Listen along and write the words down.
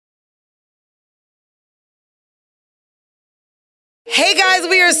Hey guys,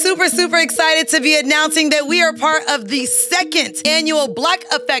 we are super excited to be announcing that we are part of the second annual Black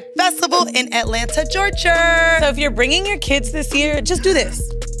Effect Festival in Atlanta, Georgia. So if you're bringing your kids this year, just do this.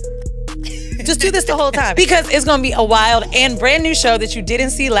 Just do this the whole time because it's going to be a wild and brand new show that you didn't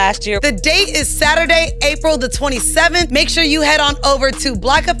see last year. The date is Saturday, April the 27th. Make sure you head on over to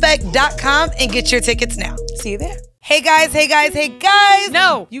blackeffect.com and get your tickets now. See you there. Hey guys.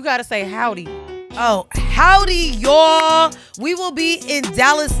 No, you got to say howdy. Oh, howdy, y'all. We will be in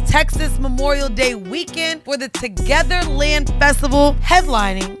Dallas, Texas Memorial Day weekend for the TwoGether Land Festival,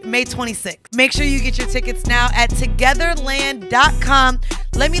 headlining May 26th. Make sure you get your tickets now at TwoGetherland.com.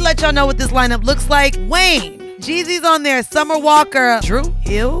 Let me let y'all know what this lineup looks like. Wayne, Jeezy's on there, Summer Walker, Drew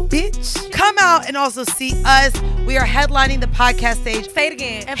Hill, bitch. Come out and also see us. We are headlining the podcast stage. Say it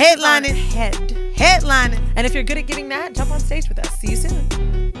again. Headlining. Headlining. And if you're good at getting that, jump on stage with us. See you soon.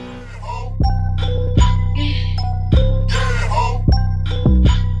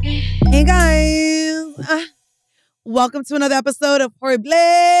 Hey guys, welcome to another episode of Horrible.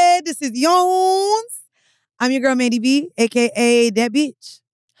 This is Yones. I'm your girl Mandy B, aka That Bitch.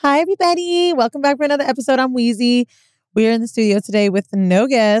 Hi everybody, welcome back for another episode. I'm Weezy. We're in the studio today with no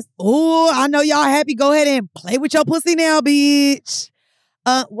guest. Oh, I know y'all happy. Go ahead and play with your pussy now, bitch.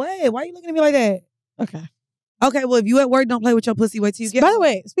 Wait, why are you looking at me like that? Okay, well if you at work, don't play with your pussy. Wait till you get. By the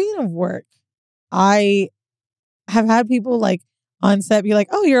way, speaking of work, I have had people like on set be like,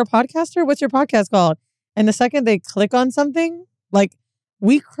 oh, you're a podcaster? What's your podcast called? And the second they click on something, like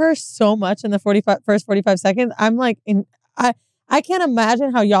we curse so much in the first 45 seconds. I'm like, I can't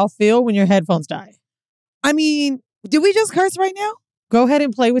imagine how y'all feel when your headphones die. I mean, did we just curse right now? Go ahead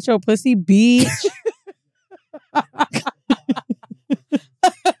and play with your pussy, bitch.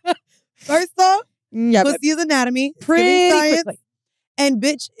 First off, yeah, pussy is anatomy. Pretty science, quickly. and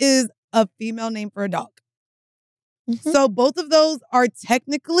bitch is a female name for a dog. Mm-hmm. So both of those are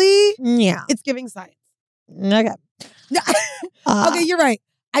technically, yeah, it's giving science. Okay. Okay, you're right.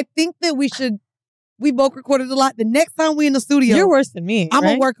 I think that we both recorded a lot. The next time we in the studio, you're worse than me. I'm right?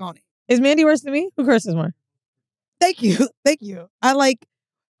 gonna work on it. Is Mandy worse than me? Who curses more? Thank you. I like,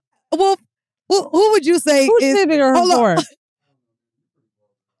 well, who would you say Who's is bigger or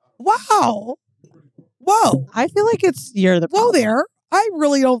Wow. Whoa. I feel like you're the Whoa problem. there. I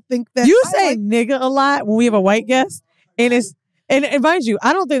really don't think that. You say nigga a lot when we have a white guest, and and mind you,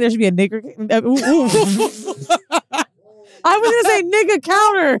 I don't think there should be a nigger. I was gonna say nigga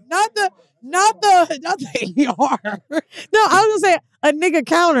counter, not the ER. No, I was gonna say a nigga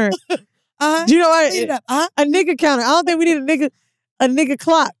counter. Do you know what? A nigga counter. I don't think we need a nigga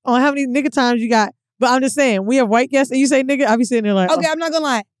clock on how many nigga times you got. But I'm just saying, we have white guests, and you say nigga, I'll be sitting there like, okay, I'm not gonna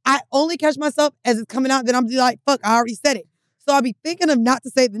lie. I only catch myself as it's coming out. Then I'm like, fuck, I already said it. So I'll be thinking of not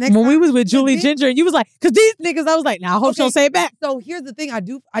to say it the next time. When we was with Julie Ginger, and you was like, because these niggas, I was like, now I hope she don't say it back. So here's the thing, I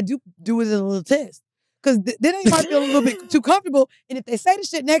do it as a little test. Because then they might feel a little bit too comfortable. And if they say the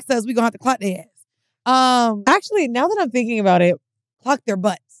shit next to us, we're going to have to clock their ass. Actually, now that I'm thinking about it, clock their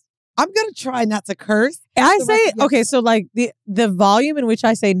butts. I'm going to try not to curse. I say it. Okay, so like the volume in which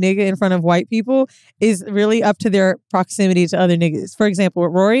I say nigga in front of white people is really up to their proximity to other niggas. For example,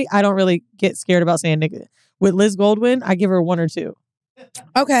 with Rory, I don't really get scared about saying nigga. With Liz Goldwyn, I give her 1 or 2.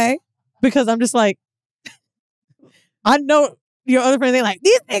 Okay. Because I'm just like, I know your other friends, they like,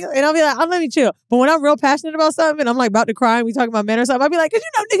 these niggas. And I'll be like, let me chill. But when I'm real passionate about something and I'm like about to cry and we talk about men or something, I'll be like, because you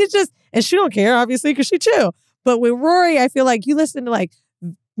know niggas just, and she don't care, obviously, because she chill. But with Rory, I feel like you listen to like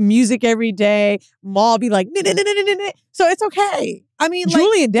music every day. Maul be like, so it's okay. I mean,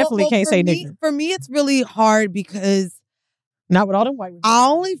 Julian definitely can't say nigga. For me, it's really hard because not with all them white women. I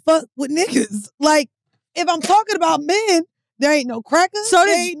only fuck with niggas. Like, if I'm talking about men, there ain't no crackers. So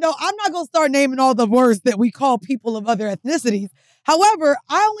I'm not going to start naming all the words that we call people of other ethnicities. However,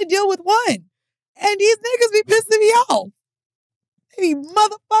 I only deal with one. And these niggas be pissing me off. They be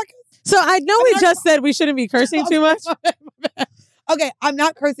motherfuckers. So I know we just said we shouldn't be cursing too much. Okay, I'm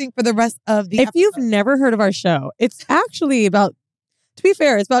not cursing for the rest of the episode. You've never heard of our show, it's actually about, to be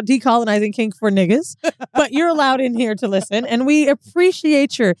fair, it's about decolonizing kink for niggas. But you're allowed in here to listen. And we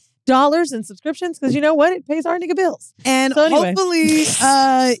appreciate your dollars and subscriptions because you know what? It pays our nigga bills. And so anyway. Hopefully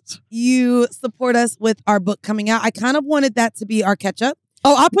you support us with our book coming out. I kind of wanted that to be our catch-up.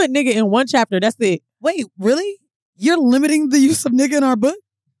 Oh, I put nigga in 1 chapter. That's it. Wait, really? You're limiting the use of nigga in our book?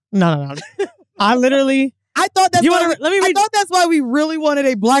 No. I literally... I thought that's I thought that's why we really wanted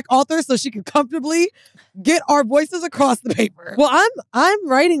a black author so she could comfortably get our voices across the paper. Well, I'm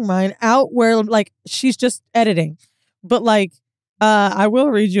writing mine out where like she's just editing. But like I will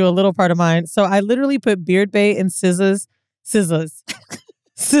read you a little part of mine. So I literally put beard bait and scissors in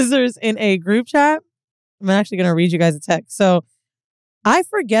a group chat. I'm actually going to read you guys a text. So I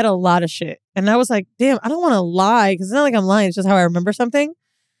forget a lot of shit. And I was like, damn, I don't want to lie because it's not like I'm lying. It's just how I remember something.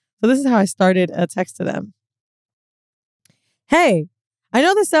 So this is how I started a text to them. Hey, I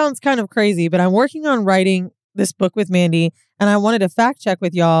know this sounds kind of crazy, but I'm working on writing this book with Mandy, and I wanted to fact check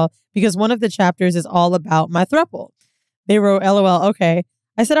with y'all because one of the chapters is all about my throuple. They wrote, LOL, okay.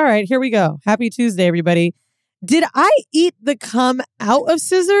 I said, all right, here we go. Happy Tuesday, everybody. Did I eat the cum out of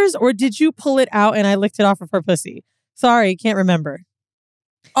scissors or did you pull it out and I licked it off of her pussy? Sorry, can't remember.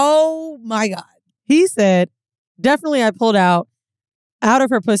 Oh my God. He said, definitely I pulled out of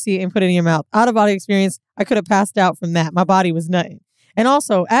her pussy and put it in your mouth. Out of body experience, I could have passed out from that. My body was nutting. And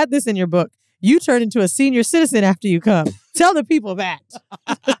also, add this in your book. You turn into a senior citizen after you come. Tell the people that.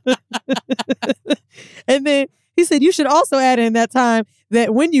 And then he said, you should also add in that time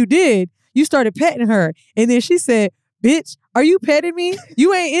that when you did, you started petting her. And then she said, bitch, are you petting me?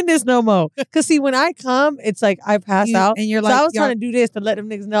 You ain't in this no more. Because see, when I come, it's like I pass out. And you're so like, I was trying to do this to let them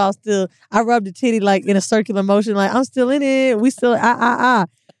niggas know I rubbed the titty like in a circular motion, like I'm still in it. We still,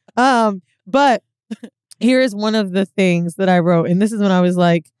 But here is one of the things that I wrote. And this is when I was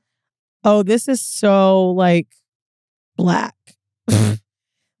like, oh, this is so like black.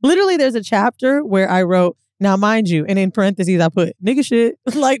 Literally, there's a chapter where I wrote, now mind you, and in parentheses, I put nigga shit.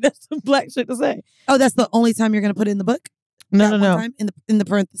 Like that's some black shit to say. Oh, that's the only time you're going to put it in the book? No. Time in the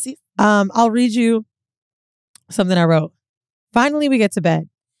parentheses? I'll read you something I wrote. Finally, we get to bed.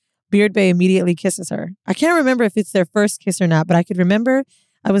 Beard Bay immediately kisses her. I can't remember if it's their first kiss or not, but I could remember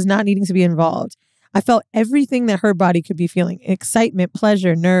I was not needing to be involved. I felt everything that her body could be feeling. Excitement,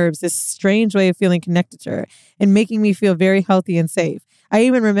 pleasure, nerves, this strange way of feeling connected to her and making me feel very healthy and safe. I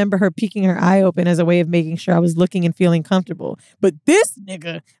even remember her peeking her eye open as a way of making sure I was looking and feeling comfortable. But this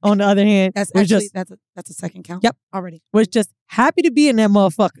nigga, on the other hand, that's a second count. Yep. Already. Was just happy to be in that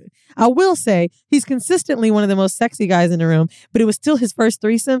motherfucker. I will say he's consistently one of the most sexy guys in the room, but it was still his first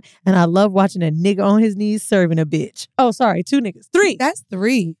threesome, and I love watching a nigga on his knees serving a bitch. Oh, sorry, 2 niggas. 3. That's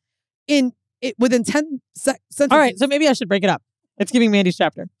 3. Within 10 sentences. All right, so maybe I should break it up. It's giving Mandy's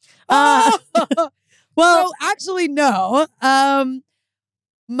chapter. Well, actually, no.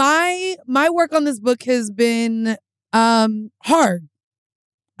 My work on this book has been hard.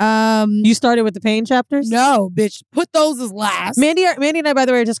 You started with the pain chapters? No, bitch. Put those as last. Mandy and I, by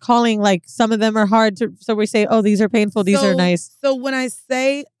the way, are just calling like some of them are hard to. So we say, oh, these are painful. These are nice. So when I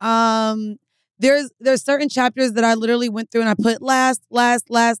say there's certain chapters that I literally went through and I put last.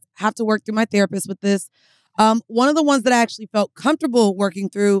 Have to work through my therapist with this. One of the ones that I actually felt comfortable working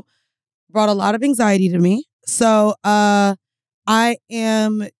through brought a lot of anxiety to me. So I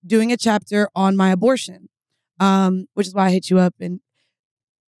am doing a chapter on my abortion, which is why I hit you up. And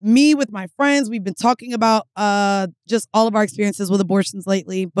me with my friends, we've been talking about just all of our experiences with abortions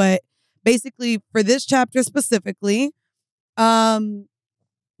lately. But basically for this chapter specifically,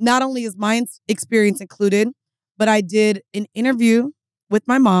 not only is my experience included, but I did an interview with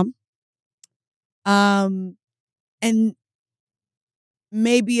my mom. And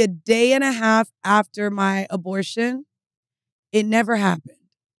maybe a day and a half after my abortion, it never happened.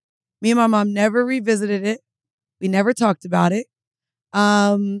 Me and my mom never revisited it. We never talked about it.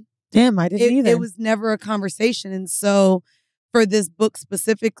 Damn, I didn't either. It was never a conversation. And so for this book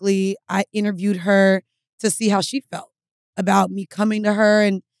specifically, I interviewed her to see how she felt about me coming to her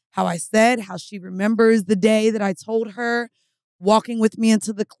and how I said, how she remembers the day that I told her, walking with me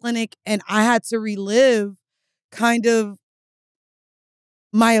into the clinic. And I had to relive kind of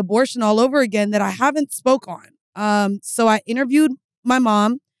my abortion all over again that I haven't spoke on. So I interviewed my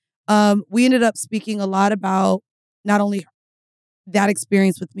mom. We ended up speaking a lot about not only that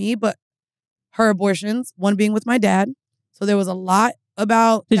experience with me, but her abortions, one being with my dad. So there was a lot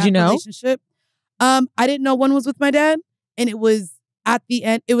about that relationship. I didn't know one was with my dad. And it was at the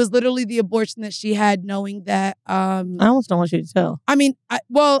end, it was literally the abortion that she had, knowing that... I almost don't want you to tell. I mean, I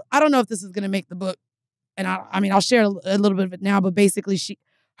don't know if this is going to make the book. And I'll share a little bit of it now, but basically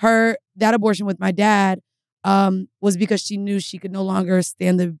that abortion with my dad was because she knew she could no longer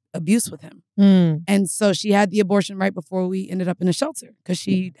stand the abuse with him. And so she had the abortion right before we ended up in a shelter because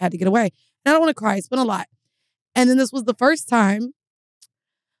she had to get away. And I don't want to cry. It's been a lot. And then this was the first time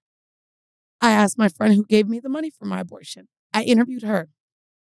I asked my friend who gave me the money for my abortion. I interviewed her.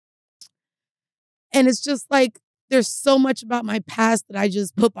 And it's just like, there's so much about my past that I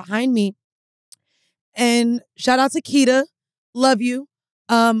just put behind me. And shout out to Keita. Love you.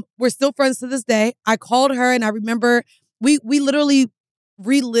 We're still friends to this day. I called her and I remember we literally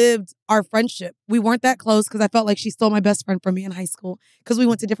relived our friendship. We weren't that close because I felt like she stole my best friend from me in high school because we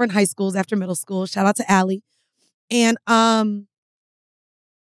went to different high schools after middle school. Shout out to Allie. And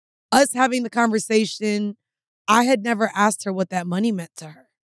us having the conversation, I had never asked her what that money meant to her.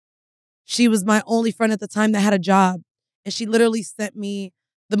 She was my only friend at the time that had a job. And she literally sent me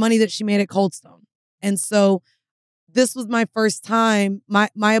the money that she made at Cold Stone. And so this was my first time.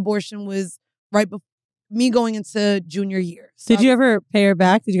 My abortion was right before me going into junior year. So Did you ever pay her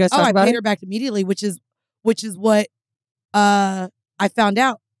back? Did you guys talk about it? I paid her back immediately, which is what I found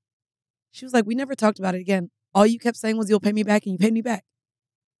out. She was like, we never talked about it again. All you kept saying was you'll pay me back, and you paid me back.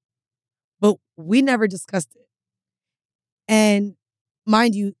 But we never discussed it. And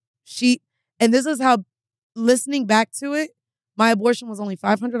mind you, and this is how, listening back to it, my abortion was only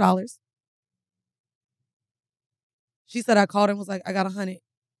 $500. She said I called her and was like, I got $100.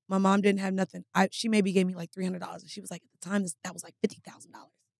 My mom didn't have nothing. She maybe gave me like $300. And she was like, at the time, that was like $50,000.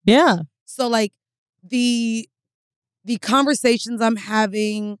 Yeah. So like the conversations I'm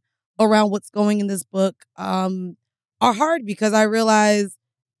having around what's going in this book are hard, because I realize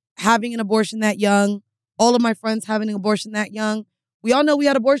having an abortion that young, all of my friends having an abortion that young, we all know we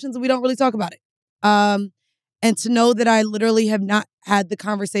had abortions and we don't really talk about it. And to know that I literally have not had the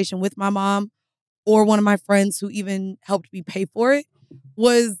conversation with my mom or one of my friends who even helped me pay for it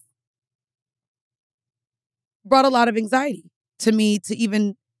brought a lot of anxiety to me to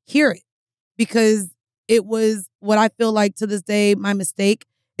even hear it, because it was what I feel like to this day, my mistake.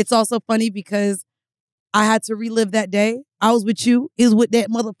 It's also funny because I had to relive that day. I was with you. It was with that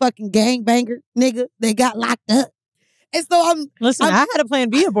motherfucking gangbanger nigga that got locked up. And so I had a Plan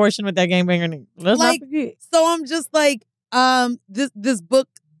B abortion with that gangbanger nigga. Let's not forget. So I'm just like, this book,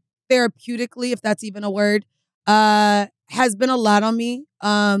 therapeutically, if that's even a word, has been a lot on me.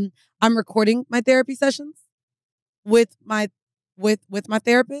 I'm recording my therapy sessions with my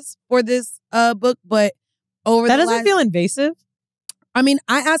therapist for this book, but that doesn't feel invasive. I mean,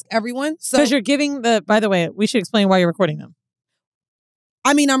 I ask everyone. Because you're giving by the way, we should explain why you're recording them.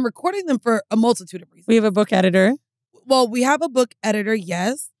 I mean, I'm recording them for a multitude of reasons. We have a book editor. Well, we have a book editor,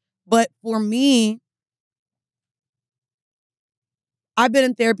 yes. But for me, I've been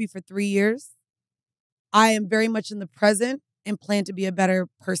in therapy for 3 years. I am very much in the present and plan to be a better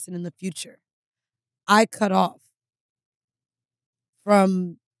person in the future. I cut off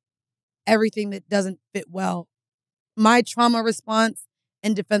from everything that doesn't fit well. My trauma response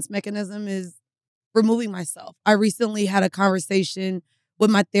and defense mechanism is removing myself. I recently had a conversation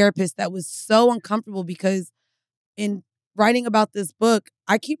with my therapist that was so uncomfortable, because in writing about this book,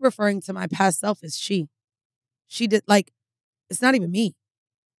 I keep referring to my past self as she. She did, like, it's not even me.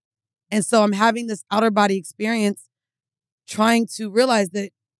 And so I'm having this outer body experience trying to realize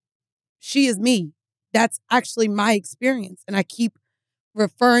that she is me. That's actually my experience. And I keep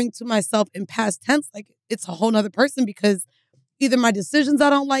referring to myself in past tense like it's a whole nother person, because either my decisions, I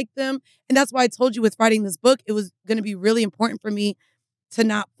don't like them. And that's why I told you with writing this book, it was going to be really important for me to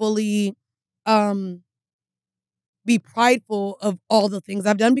not fully be prideful of all the things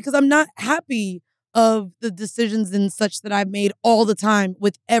I've done, because I'm not happy of the decisions and such that I've made all the time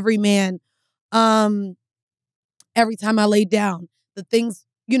with every man. Every time I laid down, the things,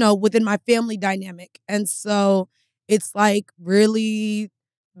 within my family dynamic. And so it's like really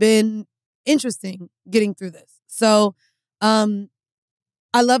been interesting getting through this. So I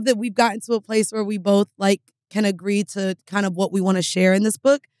love that we've gotten to a place where we both can agree to kind of what we want to share in this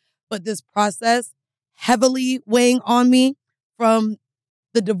book. But this process heavily weighing on me, from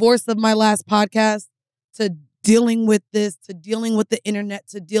the divorce of my last podcast to dealing with this, to dealing with the internet,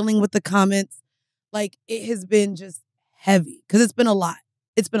 to dealing with the comments. Like, it has been just heavy, because it's been a lot.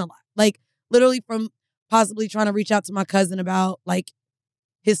 It's been a lot. Like, literally from possibly trying to reach out to my cousin about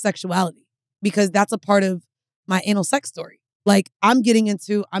his sexuality, because that's a part of my anal sex story. Like, I'm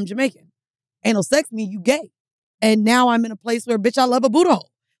Jamaican. Anal sex mean you gay. And now I'm in a place where, bitch, I love a booty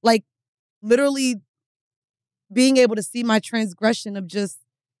hole. Like, literally being able to see my transgression of just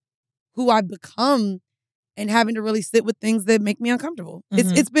who I've become and having to really sit with things that make me uncomfortable.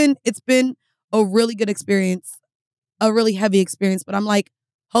 Mm-hmm. It's been a really good experience, a really heavy experience, but I'm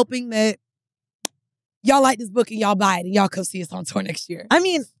hoping that y'all like this book and y'all buy it and y'all come see us on tour next year. I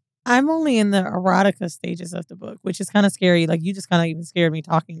mean, I'm only in the erotica stages of the book, which is kind of scary. Like, you just kind of even scared me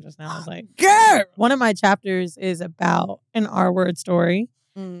talking just now. I was like, girl! One of my chapters is about an R-word story,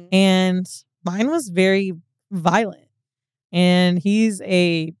 and mine was very violent. And he's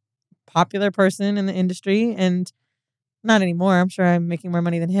a popular person in the industry, and not anymore. I'm sure I'm making more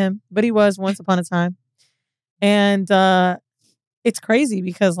money than him, but he was once upon a time. And it's crazy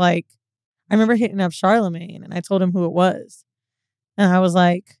because I remember hitting up Charlemagne and I told him who it was. And I was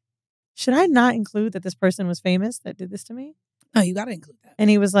like, should I not include that this person was famous that did this to me? No, you got to include that. And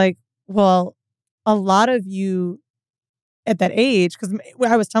he was like, well, a lot of you at that age, because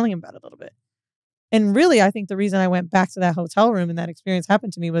I was telling him about it a little bit. And really, I think the reason I went back to that hotel room and that experience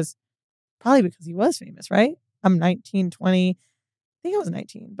happened to me was probably because he was famous, right? I'm 19, 20. I think I was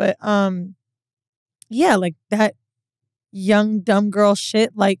 19. But yeah, like that young, dumb girl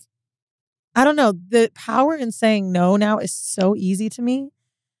shit. Like, I don't know. The power in saying no now is so easy to me.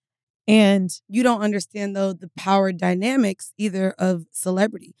 And you don't understand, though, the power dynamics either of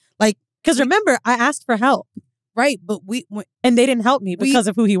celebrity. Like, because remember, I asked for help. Right. But and they didn't help me because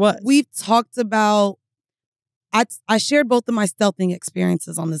of who he was. We've talked about, I shared both of my stealthing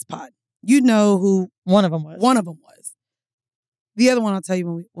experiences on this pod. You know who one of them was. One of them was. The other one I'll tell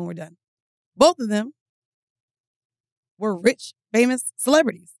you when we're done. Both of them were rich, famous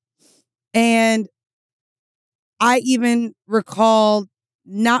celebrities. And I even recalled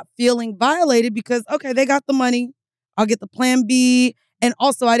not feeling violated because, okay, they got the money. I'll get the plan B. And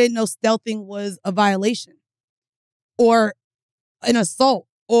also, I didn't know stealthing was a violation or an assault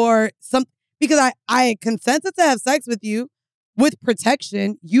or something. Because I consented to have sex with you with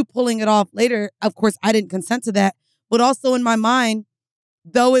protection, you pulling it off later. Of course, I didn't consent to that. But also in my mind,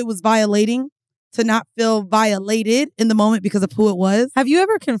 though it was violating, to not feel violated in the moment because of who it was. Have you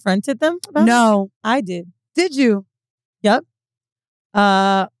ever confronted them about No. it? I did. Did you? Yep.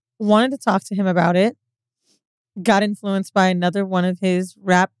 Wanted to talk to him about it. Got influenced by another one of his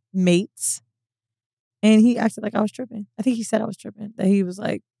rap mates. And he acted like I was tripping. I think he said I was tripping. That he was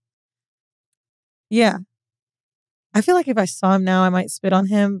like, yeah. I feel like if I saw him now, I might spit on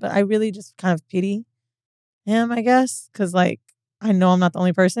him. But I really just kind of pity him, I guess. Because like, I know I'm not the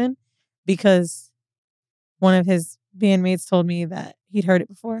only person. Because one of his bandmates told me that he'd heard it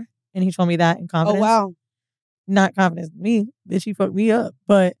before. And he told me that in confidence. Oh, wow. Not confidence in me. Bitch, he fucked me up.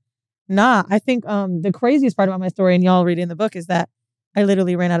 But nah, I think the craziest part about my story, and y'all read it in the book, is that I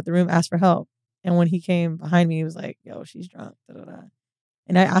literally ran out of the room, asked for help. And when he came behind me, he was like, yo, she's drunk. Da, da, da.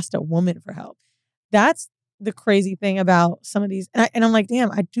 And I asked a woman for help. That's the crazy thing about some of these. And I'm like,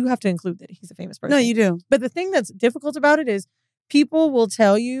 damn, I do have to include that he's a famous person. No, you do. But the thing that's difficult about it is people will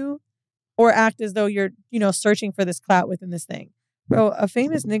tell you or act as though you're, searching for this clout within this thing. Bro, a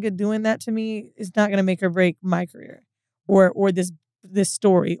famous nigga doing that to me is not going to make or break my career or this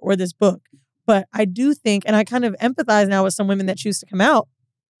story or this book. But I do think, and I kind of empathize now with some women that choose to come out.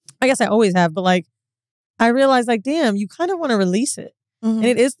 I guess I always have, but like, I realize like, damn, you kind of want to release it. Mm-hmm. And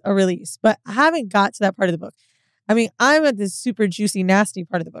it is a release, but I haven't got to that part of the book. I mean, I'm at this super juicy, nasty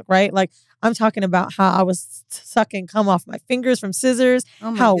part of the book, right? Like, I'm talking about how I was sucking cum off my fingers from scissors,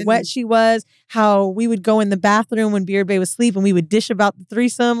 how wet she was, how we would go in the bathroom when Beard Bay was asleep and we would dish about the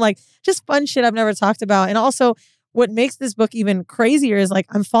threesome, like just fun shit I've never talked about. And also what makes this book even crazier is like,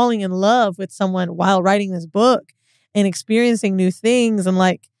 I'm falling in love with someone while writing this book and experiencing new things. And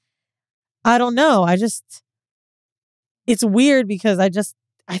like, I don't know. It's weird because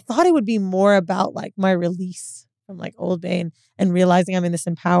I thought it would be more about like my release from like Old Bay and realizing I'm in this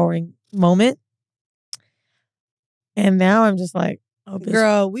empowering moment. And now I'm just like, oh, bitch.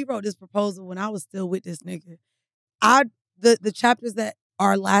 Girl, we wrote this proposal when I was still with this nigga. The chapters that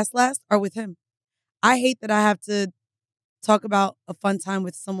are last are with him. I hate that I have to talk about a fun time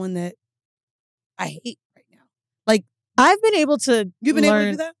with someone that I hate right now. Like, I've been able to You've been able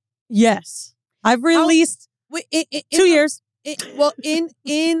to do that? Yes. I've released 2 years.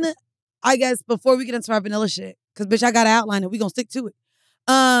 I guess before we get into our vanilla shit, because bitch, I got to outline it. We gonna stick to it.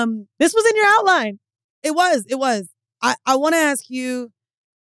 This was in your outline. It was. I want to ask you,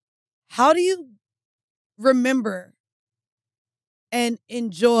 how do you remember and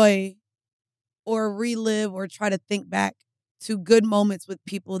enjoy or relive or try to think back to good moments with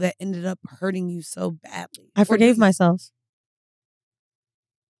people that ended up hurting you so badly? I forgave myself.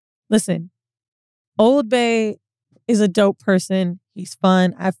 Listen, Old Bay is a dope person. He's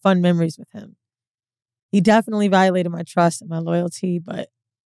fun. I have fun memories with him. He definitely violated my trust and my loyalty, but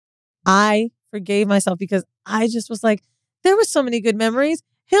I forgave myself because I just was like, there were so many good memories.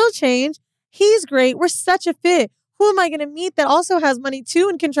 He'll change. He's great. We're such a fit. Who am I going to meet that also has money too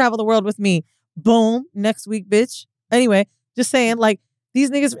and can travel the world with me? Boom. Next week, bitch. Anyway, just saying, like,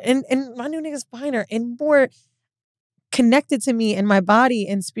 these niggas, and my new niggas finer and more connected to me and my body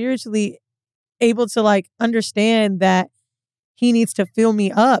and spiritually able to like understand that he needs to fill me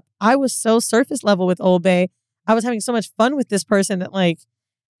up. I was so surface level with Old Bay. I was having so much fun with this person that like,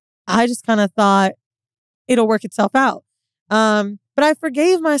 I just kind of thought it'll work itself out. But I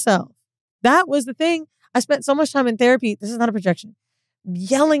forgave myself. That was the thing. I spent so much time in therapy. This is not a projection.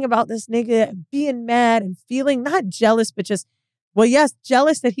 Yelling about this nigga and being mad and feeling not jealous, but just, well, yes,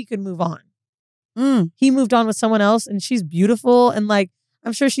 jealous that he could move on. He moved on with someone else and she's beautiful. And like,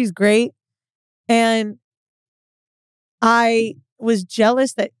 I'm sure she's great. And I was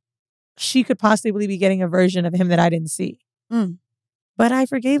jealous that she could possibly be getting a version of him that I didn't see. But I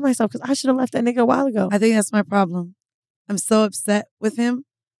forgave myself because I should have left that nigga a while ago. I think that's my problem. I'm so upset with him,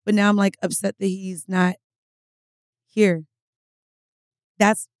 but now I'm like upset that he's not here.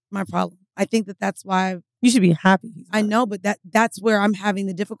 That's my problem. I think that's why you should be happy. I know, but that's where I'm having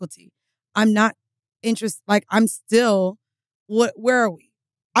the difficulty. I'm not interested. Like, I'm still, where are we?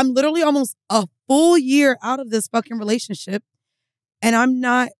 I'm literally almost a full year out of this fucking relationship. And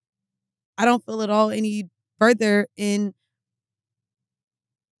I don't feel at all any further in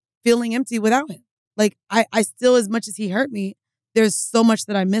feeling empty without him. Like, I still, as much as he hurt me, there's so much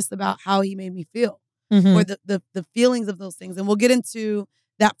that I miss about how he made me feel. Or the feelings of those things. And we'll get into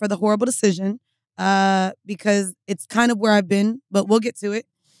that for the horrible decision because it's kind of where I've been, but we'll get to it.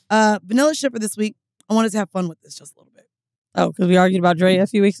 Vanilla shit for this week. I wanted to have fun with this just a little bit. Oh, because we argued about Dre a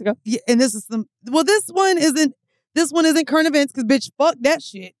few weeks ago? Yeah, and this one isn't current events because bitch, fuck that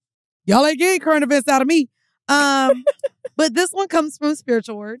shit. Y'all ain't getting current events out of me. But this one comes from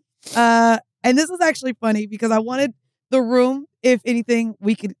Spiritual Word. And this is actually funny because I wanted the room, if anything,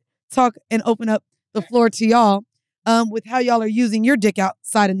 we could talk and open up the floor to y'all with how y'all are using your dick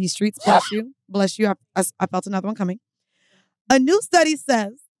outside in these streets. Bless you. Bless you. I felt another one coming. A new study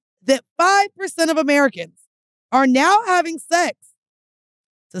says that 5% of Americans are now having sex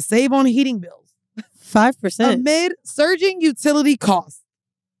to save on heating bills. 5%? Amid surging utility costs.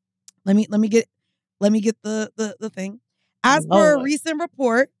 Let me get the thing. As per a recent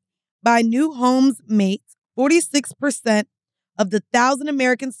report by New Homes Mate, 46% of the 1,000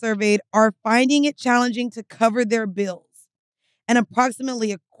 Americans surveyed are finding it challenging to cover their bills. And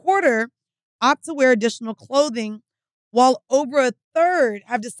approximately a quarter opt to wear additional clothing, while over a third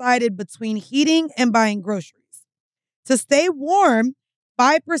have decided between heating and buying groceries. To stay warm,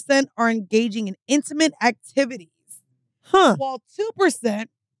 5% are engaging in intimate activities, while 2%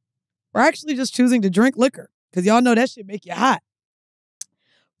 are actually just choosing to drink liquor, because y'all know that shit make you hot.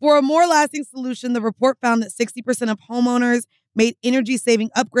 For a more lasting solution, the report found that 60% of homeowners made energy-saving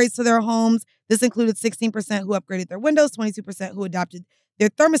upgrades to their homes. This included 16% who upgraded their windows, 22% who adopted their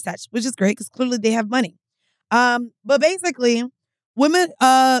thermostats, which is great because clearly they have money. But basically, women,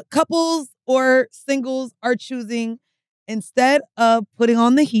 couples or singles are choosing, instead of putting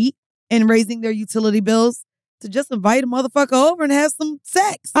on the heat and raising their utility bills, to just invite a motherfucker over and have some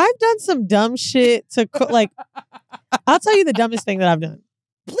sex. I've done some dumb shit to I'll tell you the dumbest thing that I've done.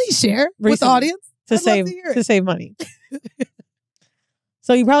 Please share with the audience to save money.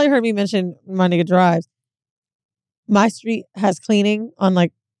 So you probably heard me mention my nigga drives. My street has cleaning on I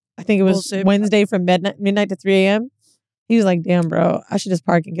think it was Wednesday from midnight to 3 a.m. He was like, damn, bro, I should just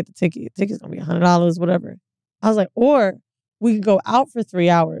park and get the ticket. The ticket's going to be $100, whatever. I was like, or we could go out for 3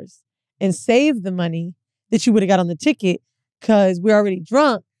 hours and save the money that you would have got on the ticket because we're already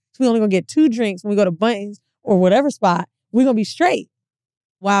drunk. So we only going to get 2 drinks when we go to Bunnings or whatever spot. We're going to be straight.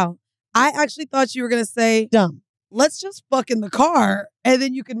 Wow. I actually thought you were going to say, dumb, let's just fuck in the car and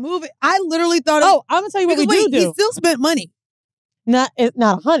then you can move it. I literally thought, I'm going to tell you what we do. He still spent money. Not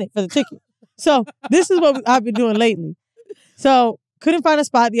 $100 for the ticket. So this is what I've been doing lately. So couldn't find a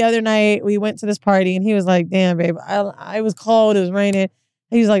spot the other night. We went to this party and he was like, damn, babe, I was cold. It was raining.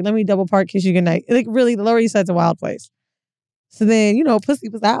 He was like, let me double park, kiss you goodnight. Really, the Lower East Side's a wild place. So then, pussy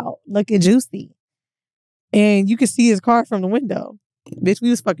was out looking juicy. And you could see his car from the window. Bitch, we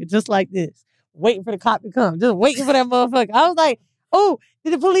was fucking just like this. Waiting for the cop to come. Just waiting for that motherfucker. I was like, oh,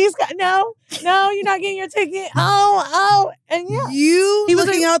 did the police come? No, you're not getting your ticket. Oh. And yeah. He was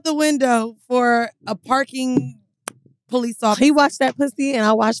looking out the window for a parking police officer. He watched that pussy and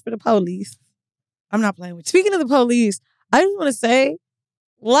I watched for the police. I'm not playing with you. Speaking of the police, I just want to say,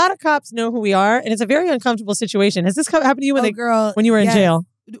 a lot of cops know who we are, and it's a very uncomfortable situation. Has this happened to you when you were in jail?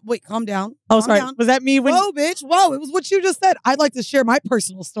 Wait, calm down. Oh, sorry. Was that me? Whoa, bitch. Whoa, it was what you just said. I'd like to share my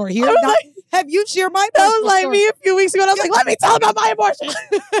personal story here. Have you shared my personal story? That was me a few weeks ago, and I was like, let me tell about my abortion.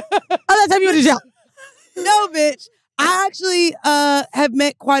 Oh, that's how you went to jail. No, bitch. I actually have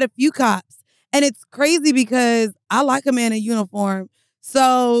met quite a few cops, and it's crazy because I like a man in uniform.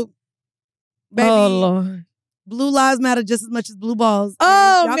 So, baby, oh, Lord. Blue lives matter just as much as blue balls.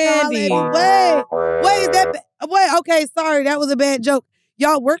 Oh, Mandy. Wait, okay, sorry. That was a bad joke.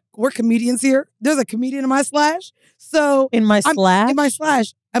 Y'all, we're comedians here. There's a comedian in my slash. So In my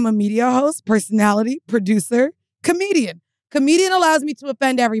slash, I'm a media host, personality, producer, comedian. Comedian allows me to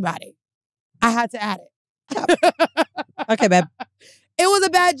offend everybody. I had to add it. Okay, babe. It was a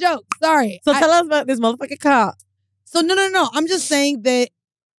bad joke. Sorry. So tell us about this motherfucking cop. So no. I'm just saying that,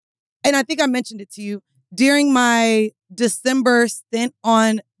 and I think I mentioned it to you, during my December stint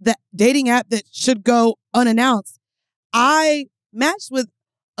on the dating app that should go unannounced, I matched with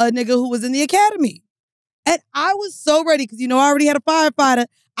a nigga who was in the academy. And I was so ready because, I already had a firefighter.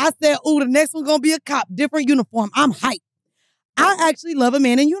 I said, ooh, the next one going to be a cop, different uniform. I'm hyped. I actually love a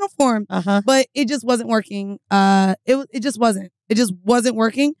man in uniform, but it just wasn't working. It just wasn't. It just wasn't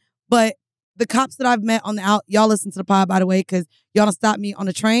working. But the cops that I've met on the out, y'all listen to the pod, by the way, because y'all done stopped me on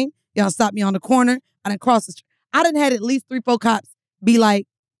the train. Y'all done stopped me on the corner. I done crossed the street. I done had at least 3-4 cops be like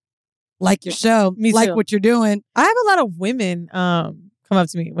your show, me like too. what you're doing. I have a lot of women come up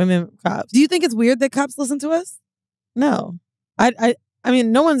to me, women cops. Do you think it's weird that cops listen to us? No. I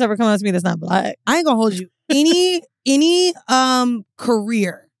mean, no one's ever come up to me that's not black. I ain't gonna hold you. Any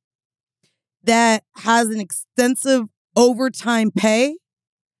career that has an extensive overtime pay,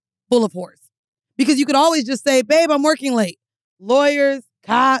 full of whores. Because you could always just say, babe, I'm working late. Lawyers,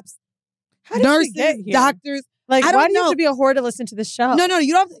 cops, nurses, doctors. Like, I why don't do you know. have to be a whore to listen to this show? No,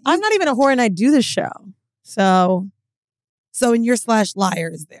 you don't. I'm not even a whore and I do this show. So in your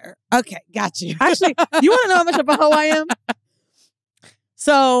 /liar is there. Okay, got you. Actually, you want to know how much of a hoe I am?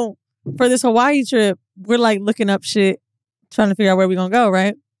 So for this Hawaii trip, we're like looking up shit, trying to figure out where we're going to go,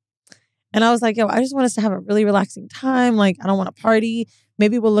 right? And I was like, yo, I just want us to have a really relaxing time. Like, I don't want to party.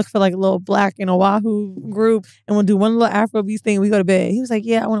 Maybe we'll look for like a little black and Oahu group and we'll do one little Afrobeats thing. We go to bed. He was like,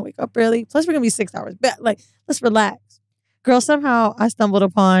 yeah, I want to wake up early. Plus, we're going to be 6 hours back. Like, let's relax. Girl, somehow I stumbled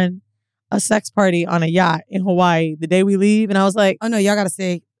upon a sex party on a yacht in Hawaii the day we leave. And I was like, oh, no, y'all got to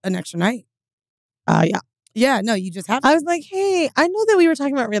stay an extra night. Yeah. Yeah, no, you just have to. I was like, hey, I know that we were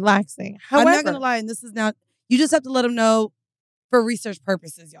talking about relaxing. However, I'm not going to lie. And this is now, you just have to let them know for research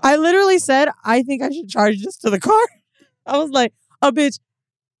purposes, y'all. I literally said, I think I should charge this to the car. I was like, oh, bitch.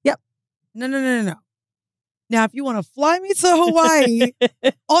 Yep. No. Now, if you want to fly me to Hawaii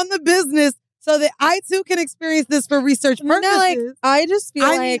on the business so that I too can experience this for research purposes. No, like, I just feel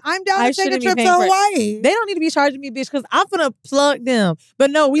like I'm down to take a trip to Hawaii. They don't need to be charging me, bitch, because I'm going to plug them.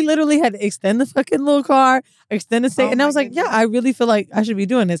 But no, we literally had to extend the fucking little car, extend the stay. And I was like, yeah, I really feel like I should be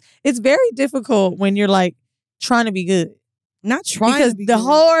doing this. It's very difficult when you're like trying to be good. Not trying because to be the good.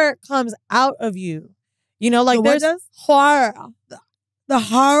 horror comes out of you. You know, like there's horror. The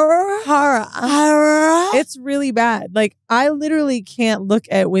horror. It's really bad. Like, I literally can't look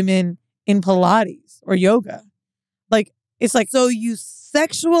at women in Pilates or yoga. Like, it's like, so you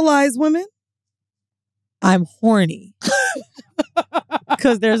sexualize women? I'm horny.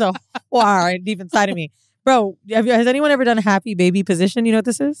 Because there's a horror deep inside of me. Bro, has anyone ever done a happy baby position? You know what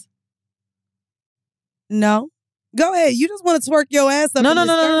this is? No. Go ahead. You just want to twerk your ass up.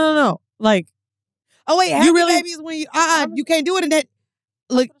 No. Like, oh wait, happy baby is when you can't do it in that.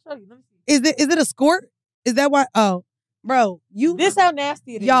 Look, is it a squirt? Is that why? Oh, bro, this how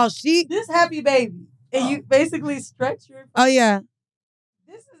nasty it is, y'all. This happy baby, and you basically stretch your. Oh yeah.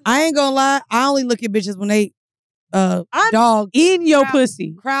 I ain't gonna lie. I only look at bitches when they dog in your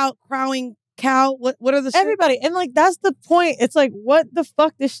pussy, crowing cow. What are the everybody shit? And like that's the point. It's like what the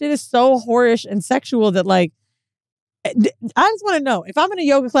fuck? This shit is so whorish and sexual that like. I just want to know if I'm in a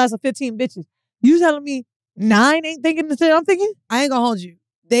yoga class of 15 bitches, you telling me 9 ain't thinking the shit I'm thinking? I ain't gonna hold you.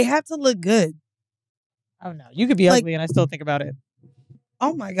 They have to look good. Oh no, you could be ugly and I still think about it.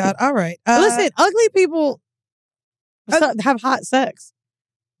 Oh my God! All right, listen, ugly people have hot sex.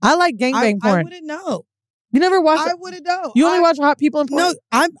 I like gangbang porn. I wouldn't know. You never watched? I wouldn't know. You only watch hot people in porn? No,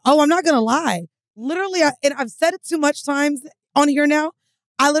 I'm not gonna lie. Literally, and I've said it too much times on here now.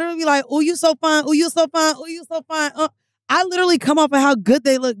 I literally be like, oh, you so fine. Oh, you so fine. Oh, you so fine. I literally come off of how good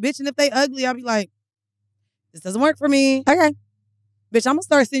they look, bitch. And if they ugly, I'll be like, this doesn't work for me. Okay. Bitch, I'm going to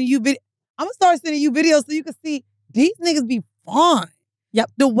start sending you videos so you can see these niggas be fine. Yep.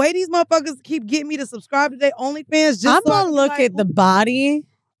 The way these motherfuckers keep getting me to subscribe to their OnlyFans. I'm going to look at the body.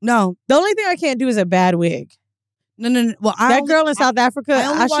 No. The only thing I can't do is a bad wig. No. Well, that girl in South Africa,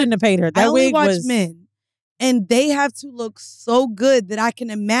 I shouldn't have paid her. That wig was... men. And they have to look so good that I can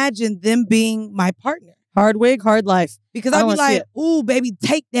imagine them being my partner. Hard wig, hard life. Because I'd be like, ooh, baby,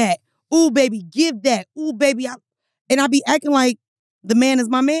 take that. Ooh, baby, give that. Ooh, baby. And I'd be acting like the man is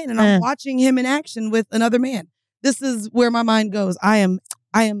my man. And I'm watching him in action with another man. This is where my mind goes. I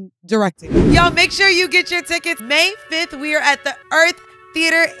am directing. Y'all, make sure you get your tickets. May 5th, we are at the Earth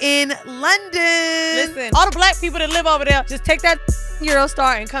Theater in London. Listen, all the black people that live over there, just take that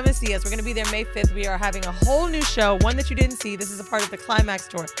Eurostar and come and see us. We're going to be there May 5th. We are having a whole new show, one that you didn't see. This is a part of the Climax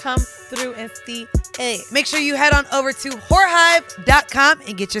tour. Come through and see it. Make sure you head on over to heauxdearve.com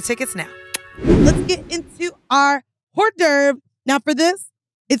and get your tickets now. Let's get into our hors d'oeuvre. Now for this,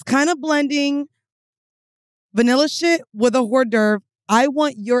 it's kind of blending vanilla shit with a hors d'oeuvre. I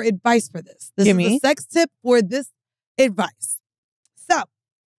want your advice for this. This is a sex tip for this advice. So,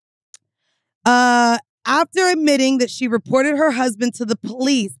 After admitting that she reported her husband to the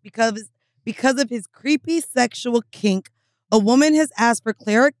police because of his creepy sexual kink, a woman has asked for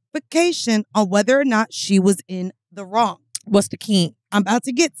clarification on whether or not she was in the wrong. What's the kink? I'm about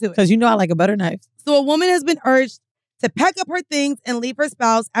to get to it. Because you know I like a butter knife. So a woman has been urged to pack up her things and leave her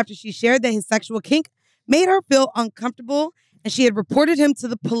spouse after she shared that his sexual kink made her feel uncomfortable, and she had reported him to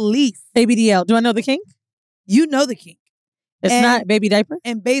the police. ABDL. Do I know the kink? You know the kink. It's not baby diaper?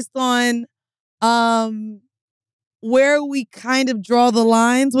 And based on where we kind of draw the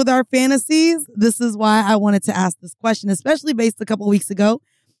lines with our fantasies, this is why I wanted to ask this question, especially based a couple weeks ago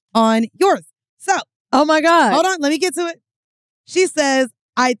on yours. So, oh my God. Hold on, let me get to it. She says,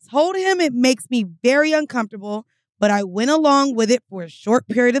 I told him it makes me very uncomfortable, but I went along with it for a short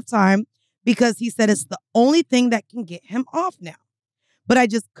period of time because he said it's the only thing that can get him off now. But I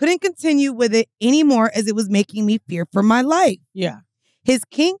just couldn't continue with it anymore as it was making me fear for my life. Yeah. His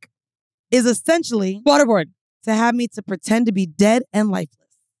kink is essentially waterboard to have me to pretend to be dead and lifeless.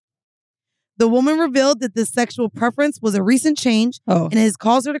 The woman revealed that this sexual preference was a recent change and has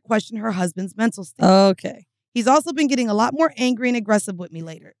caused her to question her husband's mental state. Okay. He's also been getting a lot more angry and aggressive with me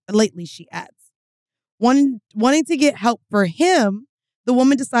lately, she adds. Wanting to get help for him, the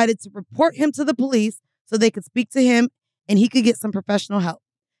woman decided to report him to the police so they could speak to him and he could get some professional help.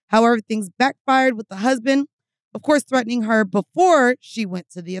 However, things backfired with the husband, of course, threatening her before she went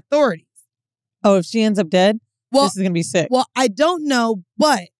to the authorities. Oh, if she ends up dead, this is going to be sick. Well, I don't know,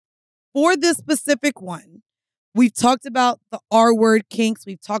 but for this specific one, we've talked about the R-word kinks.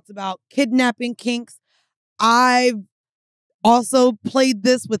 We've talked about kidnapping kinks. I've also played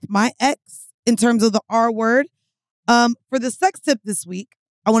this with my ex in terms of the R-word. For the sex tip this week,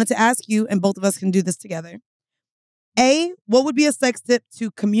 I wanted to ask you, and both of us can do this together. A, what would be a sex tip to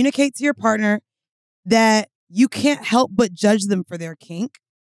communicate to your partner that you can't help but judge them for their kink?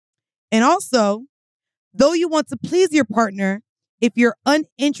 And also, though you want to please your partner, if you're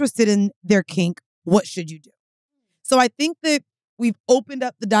uninterested in their kink, what should you do? So I think that we've opened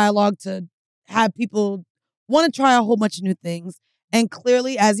up the dialogue to have people want to try a whole bunch of new things. And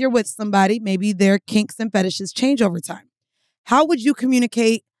clearly, as you're with somebody, maybe their kinks and fetishes change over time. How would you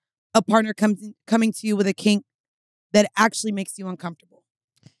communicate a partner coming to you with a kink that actually makes you uncomfortable?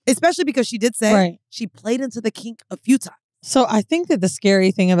 Especially because she did say she played into the kink a few times. So I think that the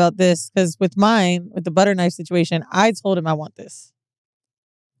scary thing about this, because with the butter knife situation, I told him I want this.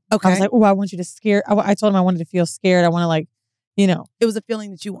 Okay. I was like, oh, I want you to scare. I told him I wanted to feel scared. I want to It was a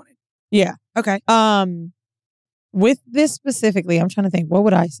feeling that you wanted. Yeah. Okay. With this specifically, I'm trying to think, what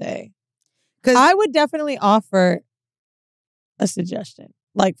would I say? Because I would definitely offer a suggestion.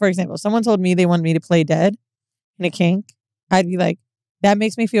 Like, for example, if someone told me they wanted me to play dead in a kink, I'd be like, that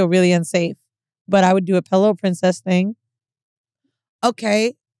makes me feel really unsafe. But I would do a pillow princess thing.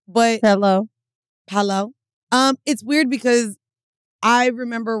 Okay, but Pillow. It's weird because I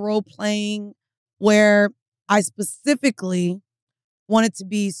remember role playing where I specifically wanted to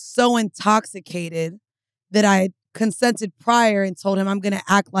be so intoxicated that I had consented prior and told him I'm going to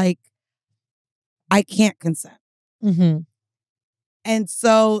act like I can't consent. Mm-hmm. And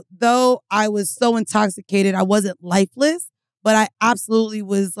so, though I was so intoxicated, I wasn't lifeless, but I absolutely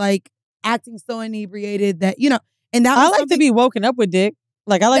was like acting so inebriated that, and that I like to be woken up with dick.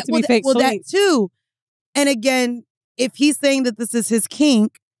 Like, I like to be fake Well, sleep. that too. And again, if he's saying that this is his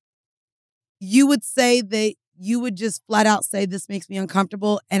kink, you would say that you would just flat out say, this makes me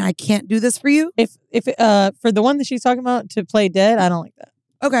uncomfortable and I can't do this for you? If for the one that she's talking about, to play dead, I don't like that.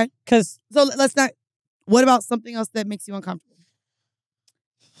 Okay. So let's not, what about something else that makes you uncomfortable?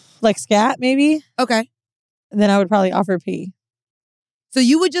 Like scat, maybe? Okay. Then I would probably offer pee. So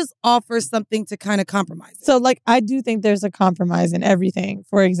you would just offer something to kind of compromise it. So, like, I do think there's a compromise in everything.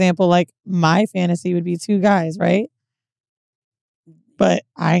 For example, like, my fantasy would be 2 guys, right? But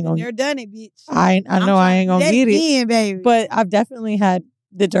I ain't gonna... You're done it, bitch. I know I ain't gonna get it. Baby. But I've definitely had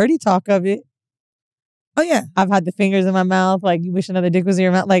the dirty talk of it. Oh, yeah. I've had the fingers in my mouth, like, you wish another dick was in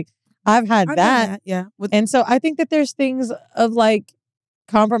your mouth. Like, I've had that. Yeah. And so I think that there's things of, like,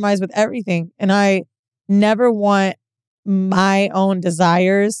 compromise with everything. And I never want my own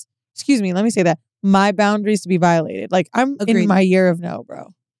desires, my boundaries to be violated. Like, I'm in my year of no, bro.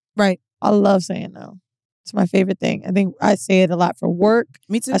 Right. I love saying no. It's my favorite thing. I think I say it a lot for work.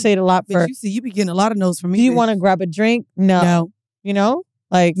 Me too. I say it a lot for... You be getting a lot of no's from me. Do you want to grab a drink? No.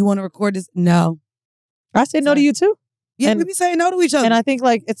 Like... You want to record this? No. I say no to you too. Yeah, we be saying no to each other. And I think,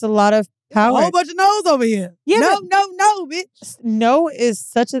 like, it's a lot of power. A whole bunch of no's over here. Yeah, no, bitch. No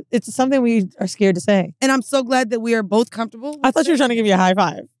is it's something we are scared to say. And I'm so glad that we are both comfortable. I thought you were trying to give me a high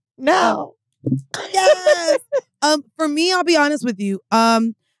five. No. Yes. For me, I'll be honest with you.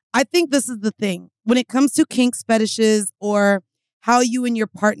 I think this is the thing. when it comes to kinks, fetishes, or how you and your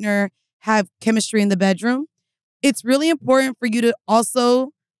partner have chemistry in the bedroom, it's really important for you to also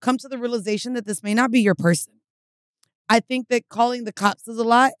come to the realization that this may not be your person. I think that calling the cops is a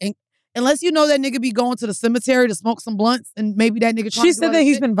lot. And unless you know that nigga be going to the cemetery to smoke some blunts and maybe that nigga She said that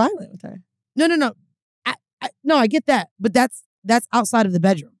he's been violent with her. No. I get that. But that's outside of the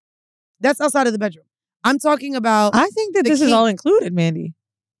bedroom. That's outside of the bedroom. I'm talking about... I think that this is all included, Mandy.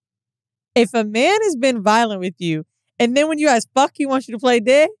 If a man has been violent with you, and then when you guys fuck, he wants you to play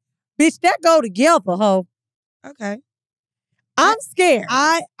dead, bitch, that go together, ho. Okay. I'm scared.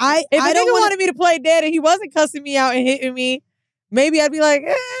 If a nigga wanted me to play dead and he wasn't cussing me out and hitting me, maybe I'd be like,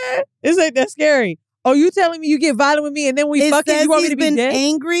 this ain't that scary. Oh, you telling me you get violent with me and then we fucking you want me to be dead? He's been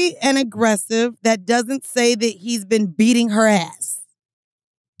angry and aggressive. That doesn't say that he's been beating her ass.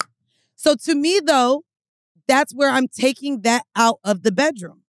 So to me, though, that's where I'm taking that out of the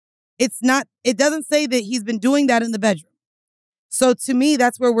bedroom. It doesn't say that he's been doing that in the bedroom. So to me,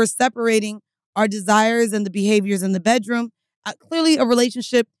 that's where we're separating our desires and the behaviors in the bedroom. Clearly, a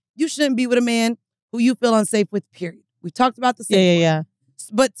relationship, you shouldn't be with a man who you feel unsafe with, period. We talked about the same. Yeah.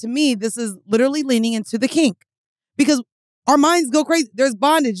 But to me, this is literally leaning into the kink. Because our minds go crazy. There's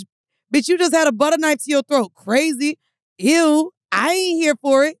bondage. Bitch, you just had a butter knife to your throat. Crazy. Ew. I ain't here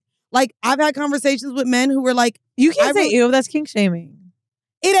for it. Like, I've had conversations with men who were like... You can't say ew, that's kink shaming.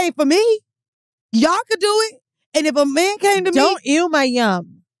 It ain't for me. Y'all could do it. And if a man came to me... Don't ew my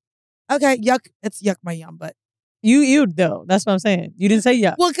yum. Okay, yuck. It's yuck my yum, but... You ewed, though. That's what I'm saying. You didn't say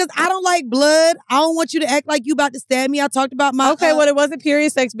yuck. Well, because I don't like blood. I don't want you to act like you about to stab me. I talked about my... Okay, well, it wasn't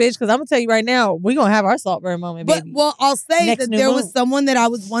period sex, bitch, because I'm going to tell you right now, we're going to have our Saltburn moment, baby. Well, I'll say Next that there was someone that I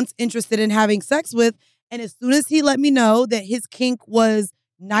was once interested in having sex with, and as soon as he let me know that his kink was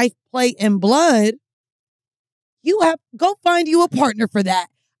knife play and blood, go find you a partner for that.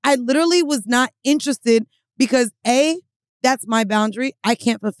 I literally was not interested because A, that's my boundary. I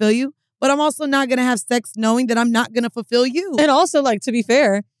can't fulfill you. But I'm also not going to have sex knowing that I'm not going to fulfill you. And also, like, to be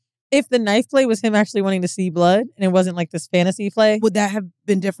fair, if the knife play was him actually wanting to see blood and it wasn't like this fantasy play. Would that have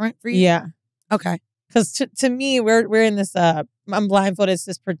been different for you? Yeah. Okay. Because to me, we're in this, I'm blindfolded, it's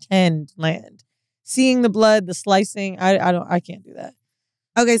this pretend land. Seeing the blood, the slicing, I can't do that.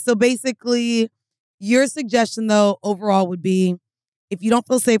 Okay, so basically, your suggestion, though, overall would be, if you don't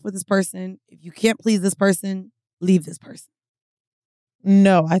feel safe with this person, if you can't please this person, leave this person.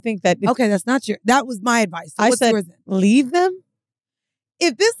 No, I think that... Okay, that was my advice. So I said, leave them?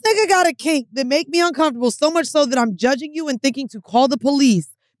 If this nigga got a kink that make me uncomfortable so much so that I'm judging you and thinking to call the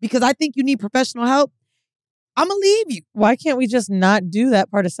police because I think you need professional help, I'm going to leave you. Why can't we just not do that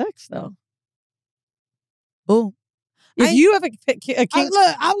part of sex, though? Oh. If you have a kink...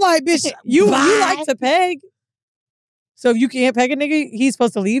 I'm like, bitch, you like to peg. So if you can't peg a nigga, he's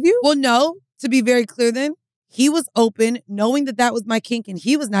supposed to leave you? Well, no. To be very clear then, he was open, knowing that was my kink, and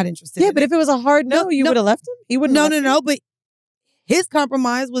he was not interested. Yeah, but if it was a hard no, you would have left him? He wouldn't. No. But his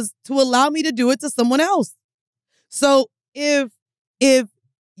compromise was to allow me to do it to someone else. So if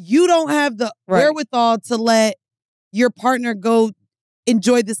you don't have the wherewithal to let your partner go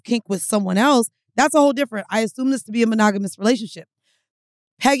enjoy this kink with someone else, that's a whole different. I assume this to be a monogamous relationship.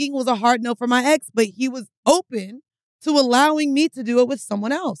 Pegging was a hard no for my ex, but he was open to allowing me to do it with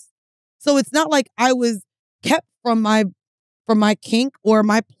someone else. So it's not like I was kept from my kink or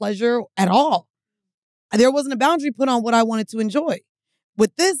my pleasure at all. There wasn't a boundary put on what I wanted to enjoy.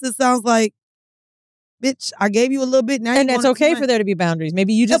 With this, it sounds like, bitch, I gave you a little bit. Now and it's okay for there to be boundaries.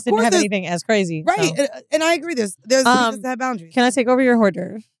 Maybe you just didn't have anything as crazy. Right. So. And I agree. There's reasons to have boundaries. Can I take over your hors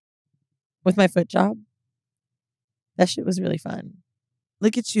d'oeuvre with my foot job? That shit was really fun.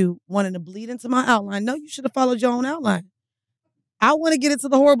 Look at you wanting to bleed into my outline. No, you should have followed your own outline. I want to get into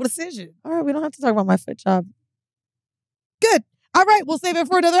the horrible decision. All right, we don't have to talk about my foot job. Good. All right, we'll save it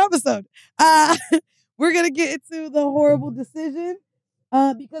for another episode. We're going to get into the horrible decision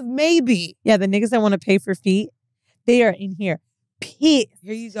because maybe. Yeah, the niggas that want to pay for feet, they are in here pissed.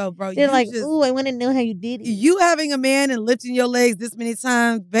 Here you go, bro. They're like, ooh, I want to know how you did it. You having a man and lifting your legs this many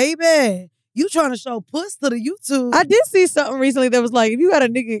times, baby. You trying to show puss to the YouTube. I did see something recently that was like, if you got a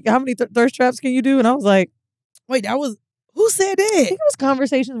nigga, how many thirst traps can you do? And I was like, wait, who said that? I think it was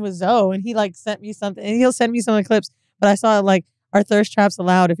conversations with Zoe, and he like sent me something, and he'll send me some of the clips. But I saw like, are thirst traps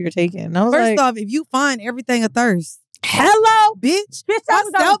allowed if you're taking? And I was First off, if you find everything a thirst, hello, bitch. I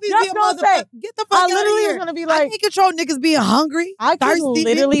was just gonna say, get the fuck out of here. I literally was gonna be like, I can't control niggas being hungry. I could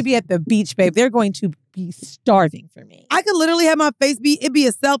literally be at the beach, babe. They're going to be starving for me. I could literally have my face be a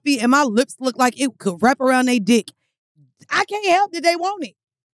selfie, and my lips look like it could wrap around their dick. I can't help that they want it.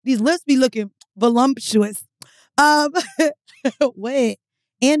 These lips be looking voluptuous. Wait,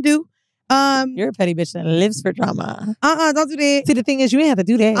 and do. You're a petty bitch that lives for drama. Don't do that. See, the thing is, you ain't have to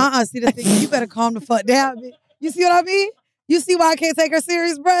do that. See, the thing is, you better calm the fuck down, bitch. You see what I mean? You see why I can't take her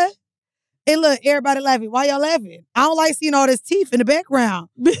serious, bruh? And look, everybody laughing. Why y'all laughing? I don't like seeing all this teeth in the background.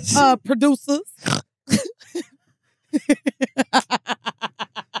 Producers.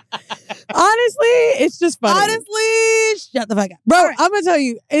 Honestly, it's just funny. Honestly, shut the fuck up. Bro, Right. I'm going to tell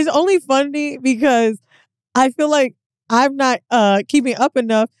you, it's only funny because I feel like I'm not keeping up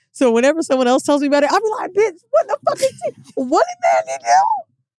enough. So whenever someone else tells me about it, I'll be like, bitch, what the fuck is it? What did Mandy do?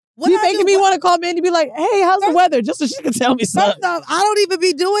 You making me want to call Mandy and be like, hey, how's the weather? Just so she can tell me something. First off, I don't even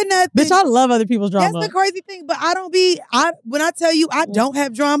be doing that. Bitch, I love other people's drama. That's the crazy thing. But when I tell you I don't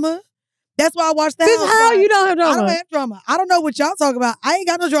have drama, that's why I watch the Bitch, Housewives. how you don't have drama? I don't have drama. I don't know what y'all talk about. I ain't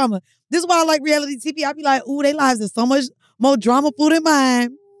got no drama. This is why I like reality TV. I be like, ooh, their lives is so much more drama-ful than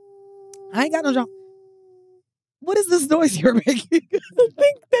mine. I ain't got no drama. What is this noise you're making? I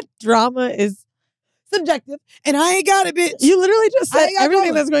think that drama is subjective, and I ain't got it, bitch. You literally just said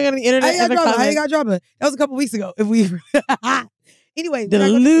everything drama. that's going on the internet. I ain't got drama. That was a couple weeks ago. If we, anyway, the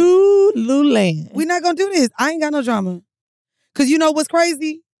Lululand. We're not gonna do this. I ain't got no drama. Cause you know what's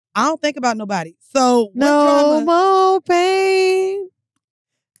crazy? I don't think about nobody. So no more pain.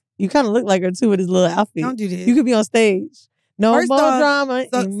 You kind of look like her too with his little outfit. Don't do this. You could be on stage. No more drama.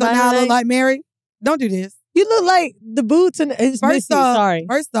 So now I look like Mary. Don't do this. You look like the boots and it's Missy. Sorry.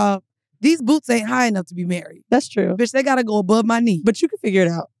 First off, these boots ain't high enough to be married. That's true. Bitch, they gotta go above my knee. But you can figure it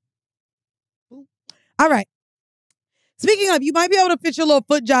out. All right. Speaking of, you might be able to fit your little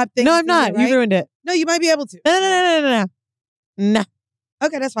foot job thing. No, I'm not. It, right? You ruined it. No, you might be able to. No.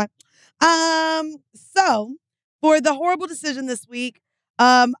 Okay, that's fine. So for the horrible decision this week,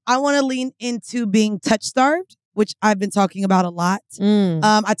 I want to lean into being touch starved, which I've been talking about a lot.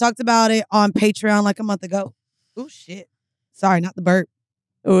 I talked about it on Patreon like a month ago. Oh shit. Sorry, not the burp.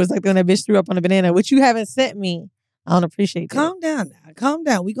 It was like when that bitch threw up on a banana, which you haven't sent me. I don't appreciate that. Calm down now. Calm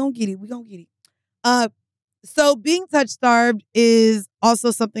down. We gonna get it. So being touch starved is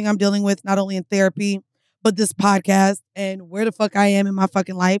also something I'm dealing with, not only in therapy, but this podcast and where the fuck I am in my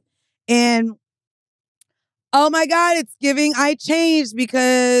fucking life. And oh my God, it's giving I changed,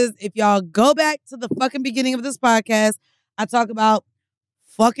 because if y'all go back to the fucking beginning of this podcast, I talk about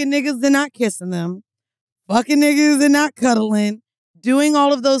fucking niggas and not kissing them, fucking niggas and not cuddling, doing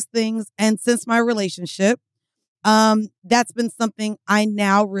all of those things. And since my relationship, that's been something I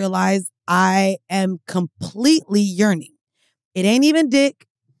now realize I am completely yearning. It ain't even dick,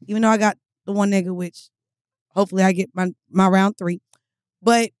 even though I got the one nigga, which hopefully I get my round 3.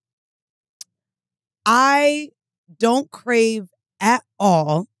 But I don't crave at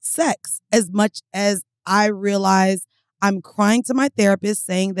all sex as much as I realize I'm crying to my therapist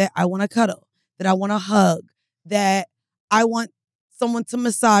saying that I want to cuddle, that I want to hug, that I want someone to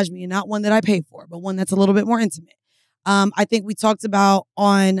massage me, and not one that I pay for, but one that's a little bit more intimate. I think we talked about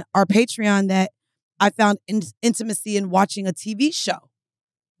on our Patreon that I found intimacy in watching a TV show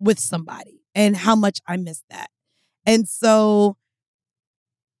with somebody and how much I miss that. And so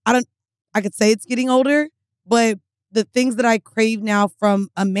I could say it's getting older, but the things that I crave now from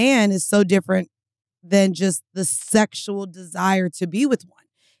a man is so different than just the sexual desire to be with one.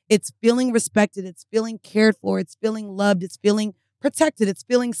 It's feeling respected. It's feeling cared for. It's feeling loved. It's feeling protected. It's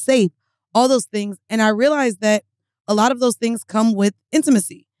feeling safe. All those things. And I realized that a lot of those things come with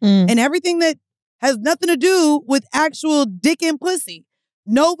intimacy and everything that has nothing to do with actual dick and pussy.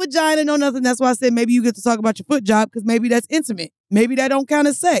 No vagina, no nothing. That's why I said maybe you get to talk about your foot job, because maybe that's intimate. Maybe that don't count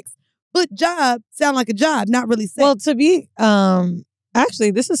as sex. Foot job sound like a job, not really sex. Well, to be,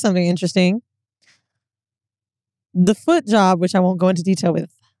 actually, this is something interesting. The foot job, which I won't go into detail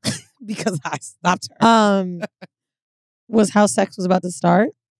with because I stopped her, was how sex was about to start.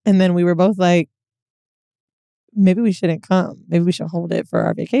 And then we were both like, maybe we shouldn't come. Maybe we should hold it for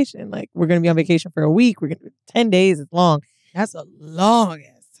our vacation. Like, we're going to be on vacation for a week. We're going to do 10 days. It's long. That's a long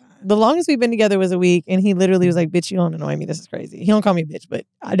ass time. The longest we've been together was a week. And he literally was like, bitch, you don't annoy me. This is crazy. He don't call me a bitch, but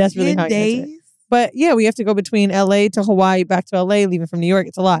that's really how he does it. But yeah, we have to go between LA to Hawaii, back to LA, leaving from New York.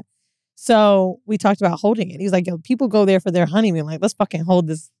 It's a lot. So we talked about holding it. He was like, yo, people go there for their honeymoon. Like, let's fucking hold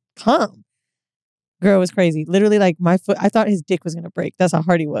this cum. Girl, it was crazy. Literally, like, my foot, I thought his dick was going to break. That's how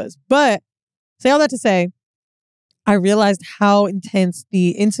hard he was. But say all that to say, I realized how intense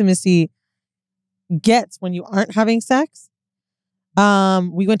the intimacy gets when you aren't having sex.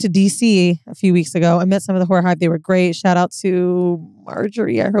 We went to DC a few weeks ago. I met some of the Horror Hive. They were great. Shout out to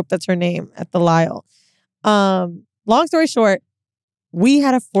Marjorie. I hope that's her name, at the Lyle. Long story short, we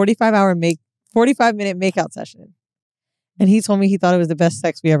had a 45-minute makeout session. And he told me he thought it was the best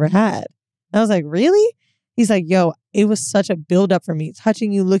sex we ever had. And I was like, really? He's like, yo, it was such a build-up for me.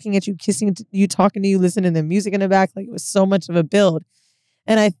 Touching you, looking at you, kissing you, talking to you, listening to the music in the back. Like, it was so much of a build.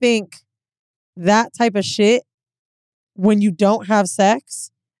 And I think that type of shit, when you don't have sex,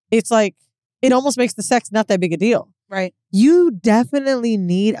 it's like, it almost makes the sex not that big a deal. Right. You definitely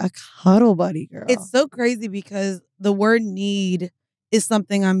need a cuddle buddy, girl. It's so crazy because the word need is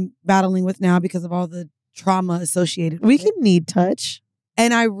something I'm battling with now because of all the trauma associated with We it. can need touch.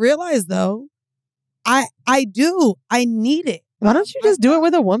 And I realize, though, I do. I need it. Why don't you just do it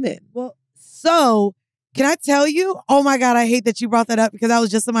with a woman? Well, so can I tell you? Oh my God, I hate that you brought that up because I was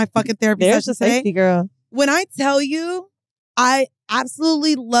just in my fucking therapy There's session the safety, today. girl. When I tell you, I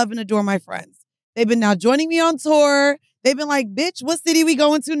absolutely love and adore my friends. They've been now joining me on tour. They've been like, bitch, what city we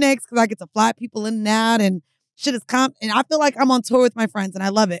going to next? Because I get to fly people in and out and shit is and I feel like I'm on tour with my friends and I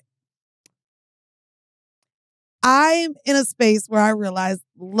love it. I'm in a space where I realize,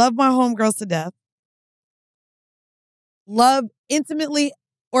 love my homegirls to death. Love intimately,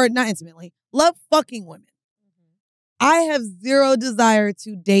 or not intimately, love fucking women. I have zero desire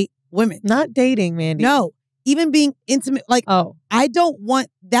to date women. Not dating, Mandy. No, even being intimate. Like, I don't want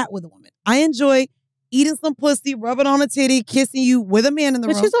that with a woman. I enjoy eating some pussy, rubbing on a titty, kissing you with a man in the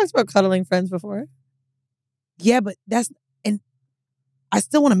room. But she talks about cuddling friends before. Yeah, but and I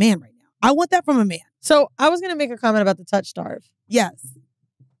still want a man right now. I want that from a man. So I was going to make a comment about the touch starve. Yes.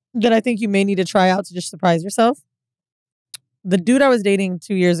 That I think you may need to try out to just surprise yourself. The dude I was dating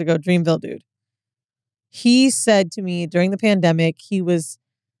 2 years ago, Dreamville dude, he said to me during the pandemic, he was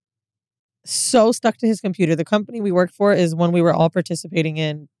so stuck to his computer. The company we worked for is one we were all participating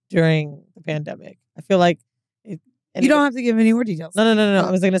in during the pandemic. I feel like... You don't have to give any more details. No. I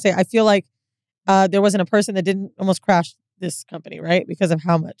was going to say, I feel like there wasn't a person that didn't almost crash this company, right? Because of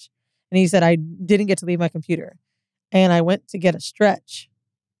how much. And he said, I didn't get to leave my computer. And I went to get a stretch.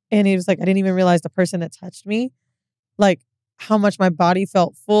 And he was like, I didn't even realize the person that touched me, like how much my body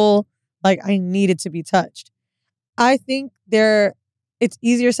felt full. Like I needed to be touched. I think it's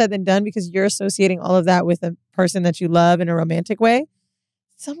easier said than done because you're associating all of that with a person that you love in a romantic way.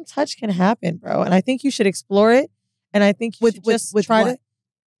 Some touch can happen, bro. And I think you should explore it. And I think you should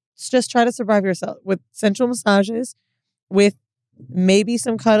just try to survive yourself with sensual massages, with maybe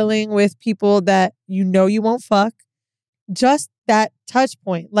some cuddling with people that you know you won't fuck. Just that touch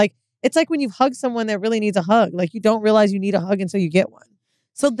point. Like, it's like when you've hugged someone that really needs a hug. Like, you don't realize you need a hug until you get one.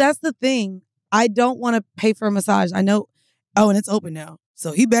 So that's the thing. I don't want to pay for a massage. I know. Oh, and it's open now.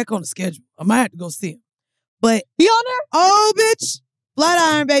 So he back on the schedule. I might have to go see him. But he on there? Oh, bitch. Flat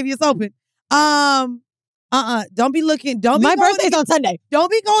iron, baby. It's open. Don't be looking. My birthday's on Sunday. Don't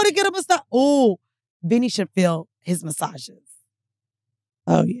be going to get a massage. Oh, Vinny should feel his massages.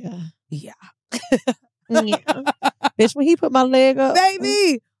 Oh, yeah. Yeah. Yeah. Bitch, when he put my leg up.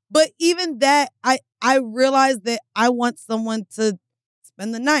 Baby. But even that, I realized that I want someone to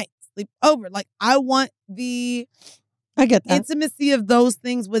spend the night, sleep over. Like, I want I get that. intimacy of those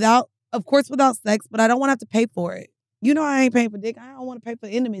things without sex, but I don't want to have to pay for it. You know I ain't paying for dick. I don't want to pay for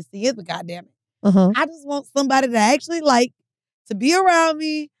intimacy either, goddamn it. Uh-huh. I just want somebody to actually like, to be around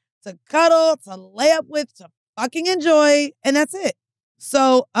me, to cuddle, to lay up with, to fucking enjoy, and that's it.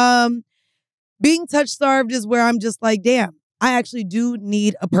 So, being touch starved is where I'm just like, damn, I actually do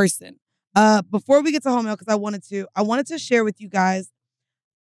need a person. Before we get to home mail, because I wanted to share with you guys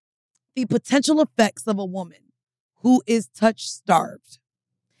the potential effects of a woman who is touch starved.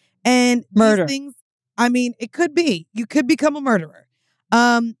 And murder. These things, I mean, it could be. You could become a murderer.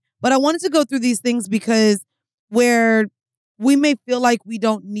 But I wanted to go through these things because where we may feel like we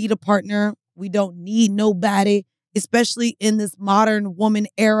don't need a partner, we don't need nobody, especially in this modern woman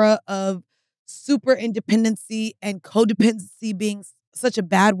era of super independency and codependency being such a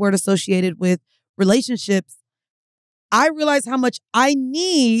bad word associated with relationships. I realize how much I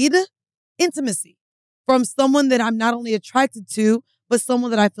need intimacy from someone that I'm not only attracted to, but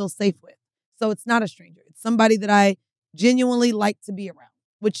someone that I feel safe with. So it's not a stranger. It's somebody that I genuinely like to be around,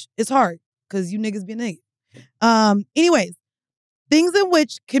 which is hard because you niggas be niggas. Anyways, things in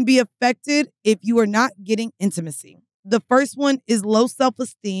which can be affected if you are not getting intimacy. The first one is low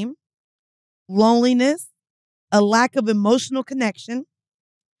self-esteem, loneliness, a lack of emotional connection.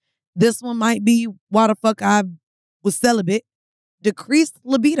 This one might be why the fuck I was celibate. Decreased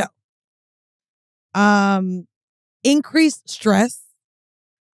libido. Increased stress,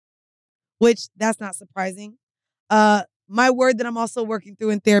 which that's not surprising. My word that I'm also working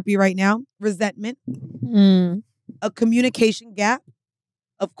through in therapy right now, resentment. A communication gap.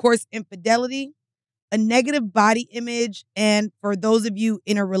 Of course, infidelity. A negative body image. And for those of you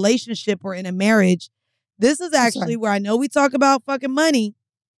in a relationship or in a marriage, this is actually where I know we talk about fucking money.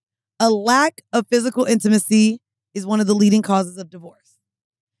 A lack of physical intimacy is one of the leading causes of divorce.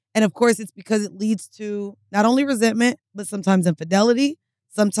 And of course, it's because it leads to not only resentment, but sometimes infidelity,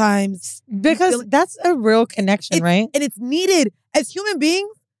 sometimes... Because that's a real connection, right? And it's needed. As human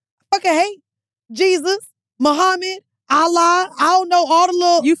beings, I fucking hate Jesus, Muhammad, Allah. I don't know all the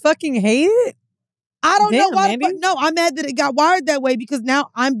little... You fucking hate it? I don't know why. Mandy. No, I'm mad that it got wired that way because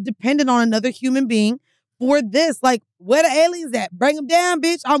now I'm dependent on another human being for this. Like, where the aliens at? Bring them down,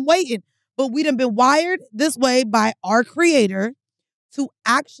 bitch. I'm waiting. But we done been wired this way by our creator to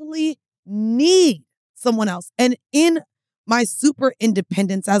actually need someone else. And in my super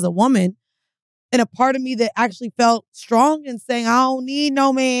independence as a woman, and a part of me that actually felt strong in saying, I don't need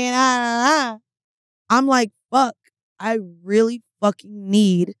no man. I'm like, fuck, I really fucking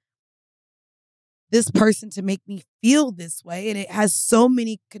need this person to make me feel this way. And it has so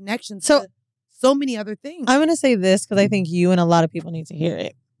many connections to so many other things. I'm going to say this because I think you and a lot of people need to hear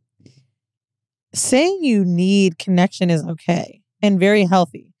it. Saying you need connection is okay and very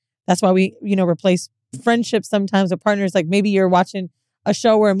healthy. That's why we, replace friendships sometimes with partners. Like maybe you're watching a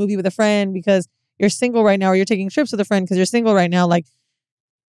show or a movie with a friend because you're single right now, or you're taking trips with a friend because you're single right now. Like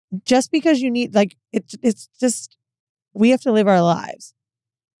just because you need, like, it's just, we have to live our lives.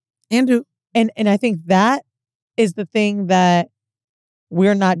 And I think that is the thing that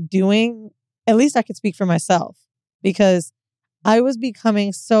we're not doing. At least I could speak for myself, because I was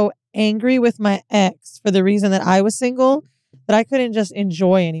becoming so angry with my ex for the reason that I was single that I couldn't just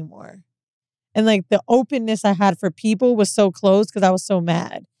enjoy anymore. And like the openness I had for people was so closed because I was so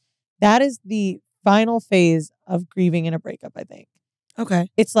mad. That is the final phase of grieving in a breakup, I think. Okay.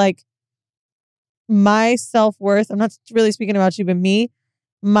 It's like my self-worth, I'm not really speaking about you, but me,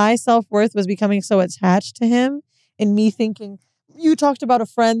 my self-worth was becoming so attached to him, and me thinking, you talked about a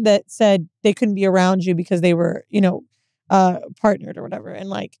friend that said they couldn't be around you because they were, partnered or whatever. And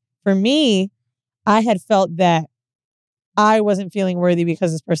like, for me, I had felt that I wasn't feeling worthy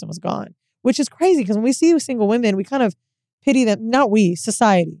because this person was gone, which is crazy because when we see single women, we kind of pity them. Not we,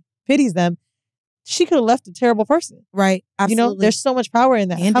 society pities them. She could have left a terrible person. Right. Absolutely. There's so much power in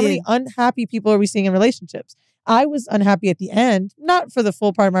that. How many unhappy people are we seeing in relationships? I was unhappy at the end, not for the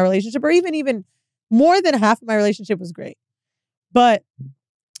full part of my relationship, or even more than half of my relationship was great. But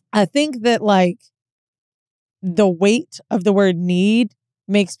I think that like the weight of the word need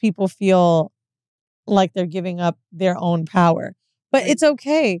makes people feel like they're giving up their own power. But it's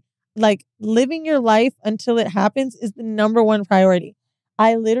okay. Like living your life until it happens is the number one priority.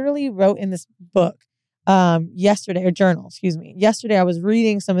 I literally wrote in this book yesterday, or journal, excuse me. Yesterday, I was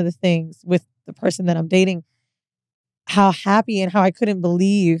reading some of the things with the person that I'm dating, how happy and how I couldn't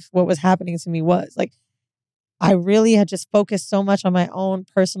believe what was happening to me was. Like, I really had just focused so much on my own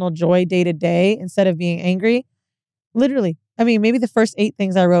personal joy day to day instead of being angry. Literally. I mean, maybe the first 8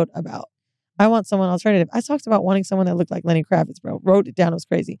 things I wrote about. I want someone alternative. I talked about wanting someone that looked like Lenny Kravitz, bro. Wrote it down. It was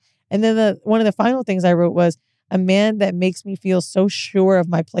crazy. And then one of the final things I wrote was a man that makes me feel so sure of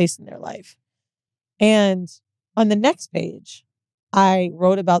my place in their life. And on the next page, I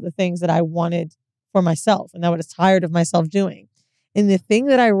wrote about the things that I wanted for myself and that I was tired of myself doing. And the thing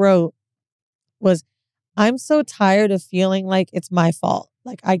that I wrote was, I'm so tired of feeling like it's my fault.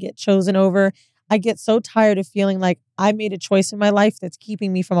 Like I get chosen over. I get so tired of feeling like I made a choice in my life that's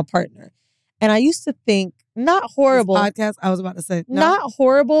keeping me from a partner. And I used to think, not horrible. This podcast, I was about to say. No. Not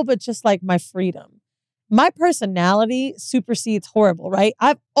horrible, but just like my freedom. My personality supersedes horrible, right?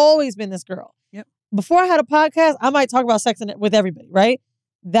 I've always been this girl. Yep. Before I had a podcast, I might talk about sex with everybody, right?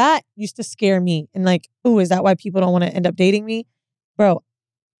 That used to scare me. And like, ooh, is that why people don't want to end up dating me? Bro,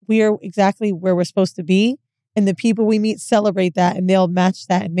 we are exactly where we're supposed to be. And the people we meet celebrate that, and they'll match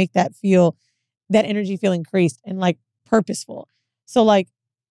that and make that energy feel increased and like purposeful. So like,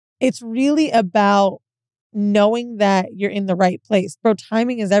 it's really about knowing that you're in the right place. Bro,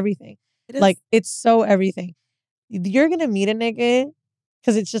 timing is everything. Like, it's so everything. You're going to meet a nigga,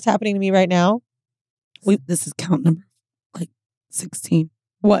 because it's just happening to me right now. This is count number like 16.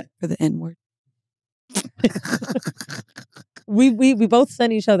 What? For the N word. We both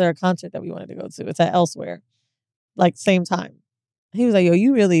sent each other a concert that we wanted to go to. It's at Elsewhere. Like, same time. He was like, yo,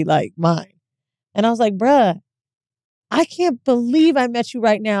 you really like mine. And I was like, bruh, I can't believe I met you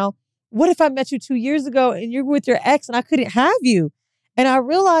right now. What if I met you 2 years ago and you're with your ex and I couldn't have you? And I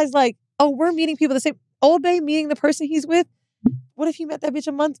realized like, oh, we're meeting people the same. Old Bay meeting the person he's with. What if he met that bitch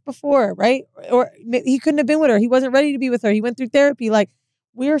a month before, right? Or he couldn't have been with her. He wasn't ready to be with her. He went through therapy. Like,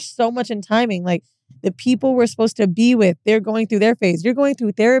 we're so much in timing. Like, the people we're supposed to be with, they're going through their phase. You're going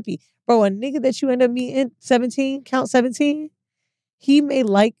through therapy. Bro, a nigga that you end up meeting, 17, count 17, he may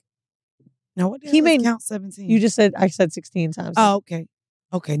like... No, what he may count 17. I said 16 times. Oh, okay.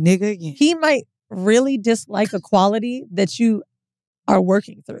 Okay, nigga again. He might really dislike a quality that you are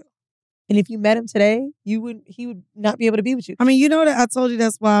working through. And if you met him today, he would not be able to be with you. I mean, you know that I told you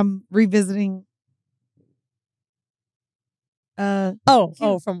that's why I'm revisiting.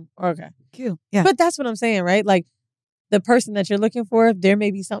 Okay. Q. Yeah. But that's what I'm saying, right? Like the person that you're looking for, there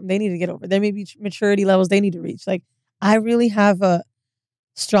may be something they need to get over. There may be maturity levels they need to reach. Like I really have a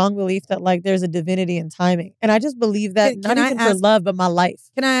strong belief that like there's a divinity in timing. And I just believe that not even for love, but my life.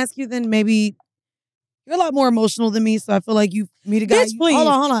 Can I ask you then maybe you're a lot more emotional than me, so I feel like you meet a guy. Bitch, please. Hold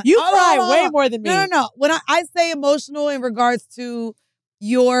on. You cry way more than me. No. When I say emotional in regards to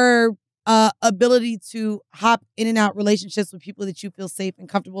your ability to hop in and out relationships with people that you feel safe and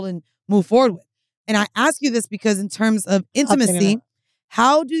comfortable and move forward with. And I ask you this because in terms of intimacy,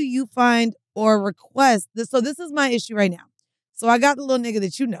 how do you find or request this? So this is my issue right now. So I got the little nigga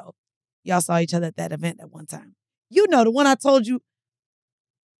that you know. Y'all saw each other at that event at one time. You know, the one I told you.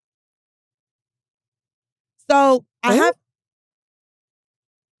 So I have,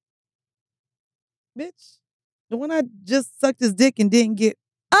 bitch, the one I just sucked his dick and didn't get.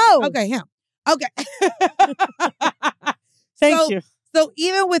 Oh, okay, him. Okay. Thank you. So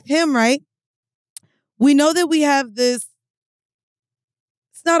even with him, right? We know that we have this.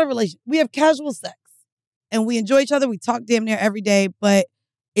 It's not a relation. We have casual sex, and we enjoy each other. We talk damn near every day, but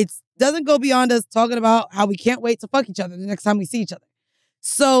it doesn't go beyond us talking about how we can't wait to fuck each other the next time we see each other.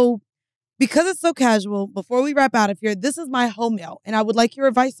 So. Because it's so casual, before we wrap out of here, this is my home mail, and I would like your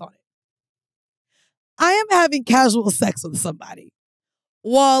advice on it. I am having casual sex with somebody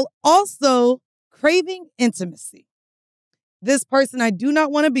while also craving intimacy. This person I do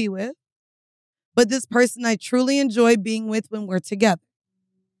not want to be with, but this person I truly enjoy being with when we're together.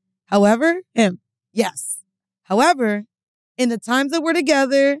 However, him. Yes. However, in the times that we're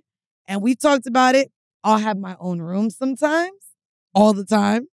together, and we've talked about it, I'll have my own room sometimes, all the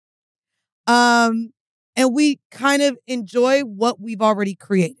time. And we kind of enjoy what we've already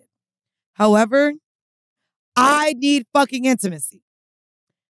created. However, I need fucking intimacy.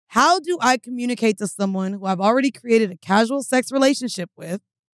 How do I communicate to someone who I've already created a casual sex relationship with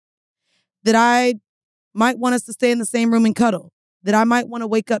that I might want us to stay in the same room and cuddle, that I might want to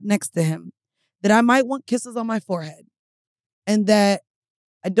wake up next to him, that I might want kisses on my forehead, and that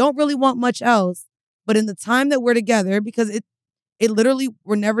I don't really want much else, but in the time that we're together, because it literally,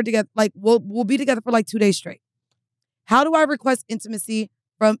 we're never together. Like, we'll be together for like 2 days straight. How do I request intimacy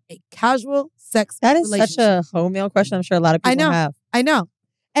from a casual sex relationship? That is such a home mail question. I'm sure a lot of people have. I know.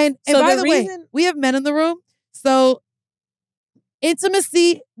 And by the way, we have men in the room. So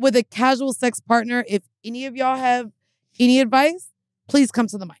intimacy with a casual sex partner, if any of y'all have any advice, please come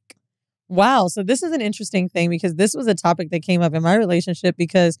to the mic. Wow. So this is an interesting thing because this was a topic that came up in my relationship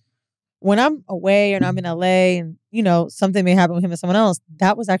because when I'm away and I'm in LA and, you know, something may happen with him and someone else,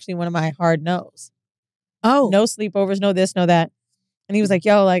 that was actually one of my hard no's. Oh. No sleepovers, no this, no that. And he was like,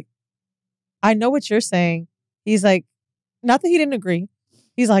 yo, like, I know what you're saying. He's like, not that he didn't agree.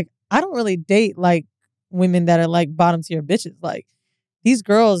 He's like, I don't really date like women that are like bottom tier bitches. Like these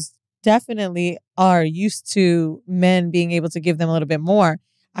girls definitely are used to men being able to give them a little bit more.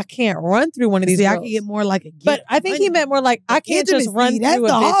 I can't run through one of these girls. I can get more like a gift. But I think he meant more like, I can't just run through a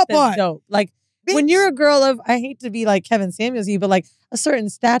bitch that's dope. Like, when you're a girl of, I hate to be like Kevin Samuels, but like a certain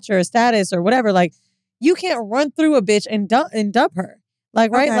stature or status or whatever, like, you can't run through a bitch and dub her.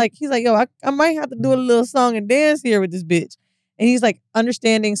 Like, right? Okay. Like, he's like, yo, I might have to do a little song and dance here with this bitch. And he's like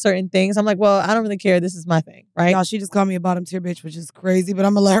understanding certain things. I'm like, well, I don't really care. This is my thing, right? Y'all, she just called me a bottom tier bitch, which is crazy, but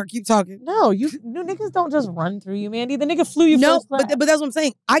I'm gonna let her keep talking. No, new niggas don't just run through you, Mandy. The nigga flew you first class. But that's what I'm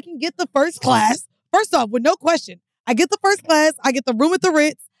saying. I can get the first class. First off, with no question. I get the first class. I get the room at the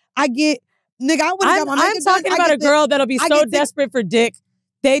Ritz. I get, nigga, I wouldn't got my I'm talking about a girl that'll be so desperate for dick,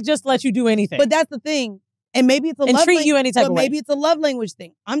 they just let you do anything. But that's the thing. And maybe it's a and love treat you any type of way. Maybe it's a love language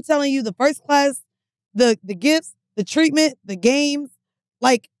thing. I'm telling you, the first class, the gifts, the treatment, the games,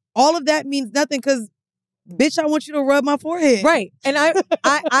 like all of that means nothing because, bitch, I want you to rub my forehead. Right. And I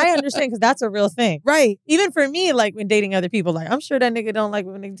understand because that's a real thing. Right. Even for me, like when dating other people, like I'm sure that nigga don't like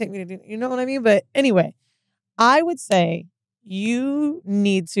when they take me to dinner. You know what I mean? But anyway, I would say you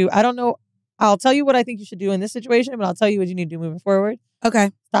need to, I don't know, I'll tell you what I think you should do in this situation, but I'll tell you what you need to do moving forward.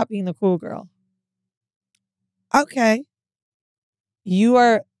 Okay. Stop being the cool girl. Okay.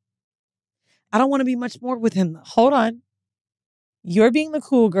 I don't want to be much more with him though. Hold on. You're being the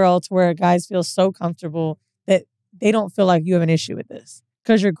cool girl to where guys feel so comfortable that they don't feel like you have an issue with this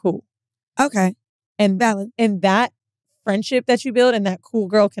because you're cool. Okay. And valid. And that friendship that you build and that cool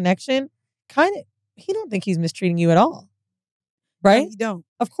girl connection, he don't think he's mistreating you at all. Right? No, he don't.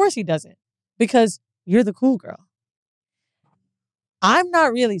 Of course he doesn't. Because you're the cool girl. I'm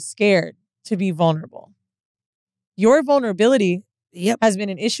not really scared to be vulnerable. Your vulnerability has been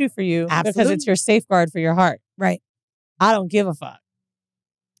an issue for you because it's your safeguard for your heart. Right. I don't give a fuck.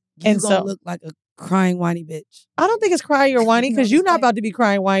 You gonna look like a crying whiny bitch. I don't think it's crying or whiny because you're not about to be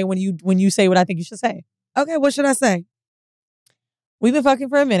crying whiny when you say what I think you should say. Okay, what should I say? We've been fucking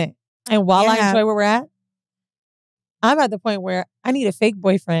for a minute. And while I enjoy where we're at, I'm at the point where I need a fake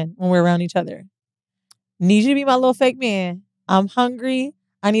boyfriend when we're around each other. Need you to be my little fake man. I'm hungry.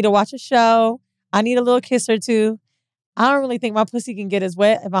 I need to watch a show. I need a little kiss or two. I don't really think my pussy can get as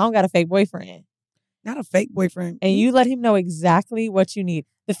wet if I don't got a fake boyfriend. Not a fake boyfriend. And you let him know exactly what you need.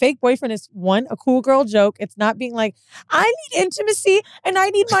 The fake boyfriend is, one, a cool girl joke. It's not being like, I need intimacy and I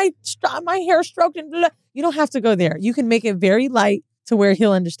need my hair stroked and blah. You don't have to go there. You can make it very light to where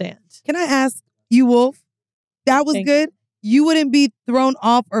he'll understand. Can I ask you, Wolf? That was good. You wouldn't be thrown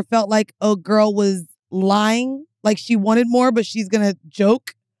off or felt like a girl was lying, like she wanted more, but she's going to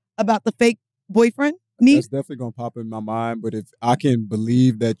joke about the fake boyfriend? That's definitely going to pop in my mind, but if I can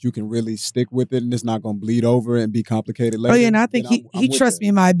believe that you can really stick with it and it's not going to bleed over and be complicated later. Oh, yeah, and I think he trusts me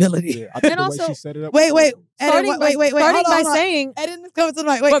in my ability. Yeah, I think the way she set it up. Wait. Starting by saying... Eden is coming to the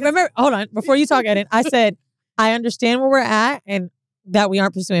mic. Wait, remember, hold on. Before you talk, Eden, I said, I understand where we're at and that we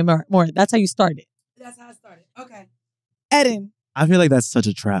aren't pursuing more. That's how you started. That's how I started. Okay. Eden. I feel like that's such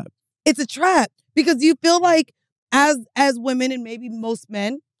a trap. It's a trap because you feel like as women and maybe most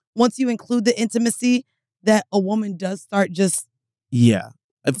men, once you include the intimacy, that a woman does start just... Yeah.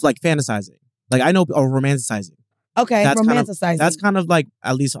 It's like fantasizing. Like I know, or romanticizing. Okay, that's romanticizing. That's kind of like,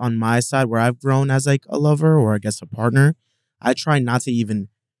 at least on my side, where I've grown as like a lover or I guess a partner, I try not to even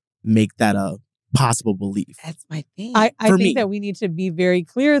make that a possible belief. That's my thing. I think that we need to be very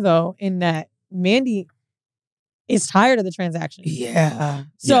clear, though, in that Mandy is tired of the transaction. Yeah.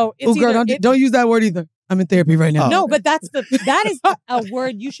 So, it's girl, don't use that word either. I'm in therapy right now. No, but that is a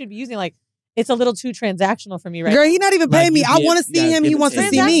word you should be using. Like, it's a little too transactional for me right now. Girl, he's not even paying me. I want to see him. He wants to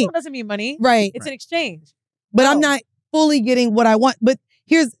see me. Transactional doesn't mean money. Right. It's an exchange. But I'm not fully getting what I want. But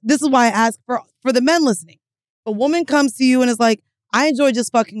this is why I ask for the men listening. A woman comes to you and is like, I enjoy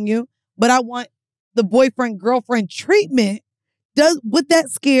just fucking you, but I want the boyfriend-girlfriend treatment. Would that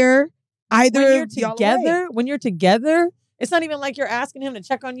scare either when you're together? When you're together, it's not even like you're asking him to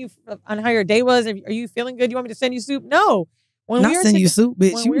check on you on how your day was. Are you feeling good? You want me to send you soup? No. Not send you soup,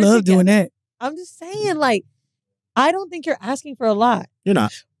 bitch. You love doing that. I'm just saying, like, I don't think you're asking for a lot. You're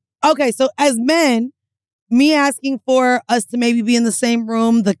not. Okay, so as men, me asking for us to maybe be in the same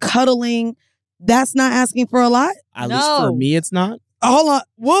room, the cuddling, that's not asking for a lot? At least for me, it's not. Hold on.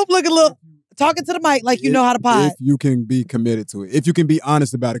 Wolf, look a little... Talking to the mic like you know how to pod. If you can be committed to it. If you can be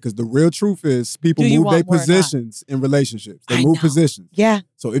honest about it. Because the real truth is people move their positions in relationships. They move positions. Yeah.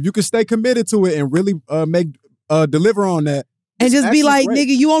 So if you can stay committed to it and really deliver on that. And just be like,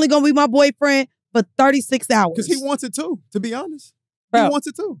 nigga, you only going to be my boyfriend for 36 hours. Because he wants it too, to be honest. Bro, he wants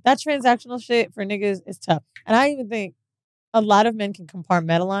it too. That transactional shit for niggas is tough. And I even think a lot of men can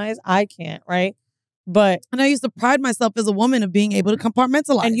compartmentalize. I can't, right? But and I used to pride myself as a woman of being able to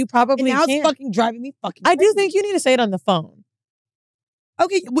compartmentalize. And you probably now can't. It's fucking driving me fucking crazy. I do think you need to say it on the phone.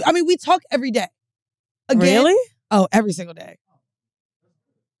 Okay. I mean, we talk every day. Again, really? Oh, every single day.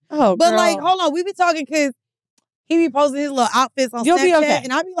 Oh, but girl. like, hold on. We be talking because he be posting his little outfits on Snapchat. Okay.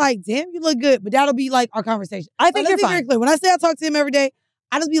 And I be like, damn, you look good. But that'll be like our conversation. I think you're fine. Very clear. When I say I talk to him every day,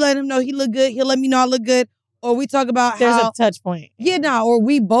 I just be letting him know he look good. He'll let me know I look good. Or we talk about there's a touch point. Yeah, or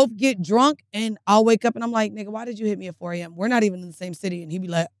we both get drunk and I'll wake up and I'm like, nigga, why did you hit me at 4 a.m.? We're not even in the same city. And he'd be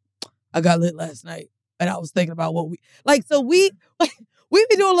like, I got lit last night. And I was thinking about what we... Like, so we be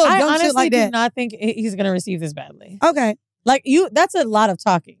doing a little dumb shit like that. I honestly do not think he's going to receive this badly. Okay. Like, that's a lot of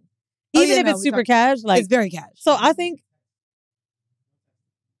talking. Even if it's super cash. Like, it's very cash. So I think...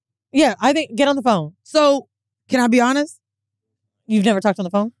 Yeah, I think get on the phone. So, can I be honest? You've never talked on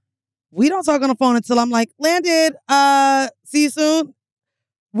the phone? We don't talk on the phone until I'm like, landed, see you soon.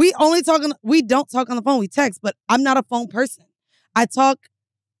 We don't talk on the phone, we text, but I'm not a phone person. I talk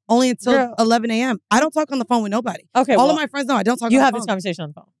only until 11 a.m. I don't talk on the phone with nobody. Okay. All of my friends know I don't talk on the phone. You have this conversation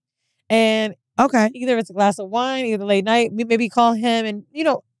on the phone. And either it's a glass of wine, either late night, maybe call him and,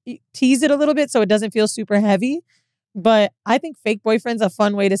 tease it a little bit so it doesn't feel super heavy. But I think fake boyfriend's a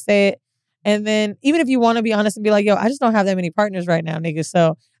fun way to say it. And then even if you want to be honest and be like, yo, I just don't have that many partners right now, nigga.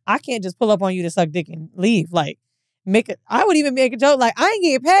 So I can't just pull up on you to suck dick and leave. Like, I would even make a joke like, I ain't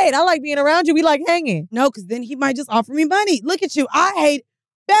getting paid. I like being around you. We like hanging. No, because then he might just offer me money. Look at you. I hate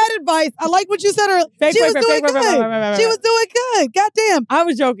Bad advice. I like what you said earlier. She was doing good. She was doing good. Goddamn. I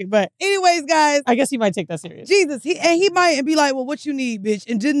was joking, but anyways, guys. I guess he might take that serious. Jesus. He might be like, well, what you need, bitch?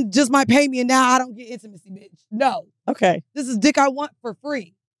 And didn't just might pay me and now I don't get intimacy, bitch. No. Okay. This is dick I want for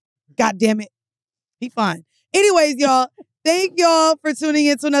free. God damn it. He fine. Anyways, y'all. Thank y'all for tuning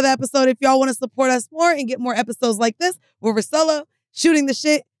in to another episode. If y'all want to support us more and get more episodes like this, where we're solo, shooting the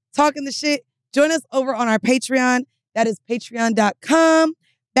shit, talking the shit, join us over on our Patreon. That is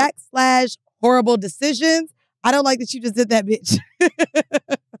patreon.com/horrible decisions. I don't like that you just did that, bitch.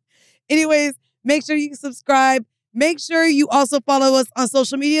 Anyways, make sure you subscribe. Make sure you also follow us on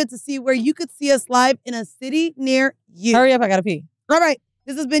social media to see where you could see us live in a city near you. Hurry up, I gotta pee. All right.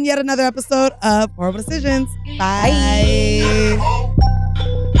 This has been yet another episode of Horrible Decisions. Bye.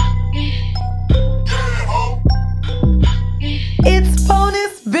 It's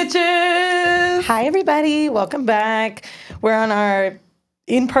bonus, bitches. Hi, everybody. Welcome back. We're on our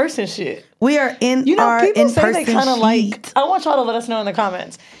in-person shit. We are in our people in-person say they kind of like. I want y'all to let us know in the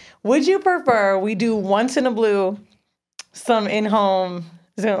comments. Would you prefer we do once in a blue, some in-home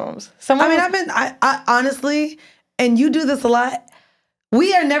Zooms? I honestly, and you do this a lot,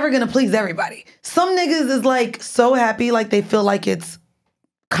 we are never going to please everybody. Some niggas is like so happy, like they feel like it's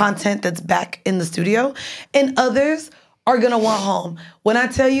content that's back in the studio. And others are going to want home. When I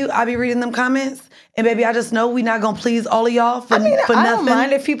tell you, I be reading them comments, and baby, I just know we not going to please all of y'all for nothing. I don't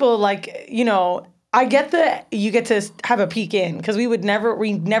mind if people like, I get that you get to have a peek in because we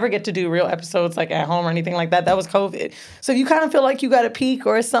never get to do real episodes like at home or anything like that. That was COVID. So if you kind of feel like you got a peek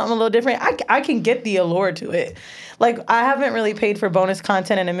or something a little different, I can get the allure to it. Like I haven't really paid for bonus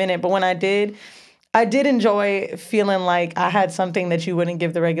content in a minute, but when I did enjoy feeling like I had something that you wouldn't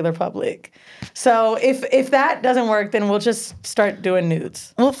give the regular public. So if that doesn't work, then we'll just start doing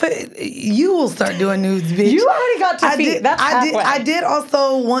nudes. Well, you will start doing nudes, bitch. You already got to feet. I did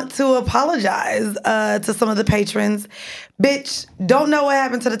also want to apologize to some of the patrons. Bitch, don't know what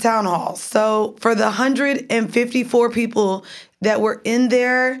happened to the town hall. So for the 154 people that were in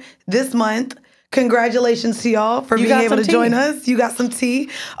there this month, congratulations to y'all for being able to join us. You got some tea,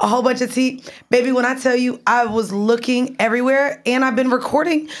 a whole bunch of tea. Baby, when I tell you I was looking everywhere and I've been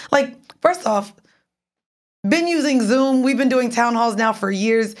recording, like, first off, been using Zoom. We've been doing town halls now for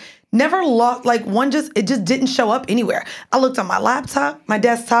years. Never locked, like it just didn't show up anywhere. I looked on my laptop, my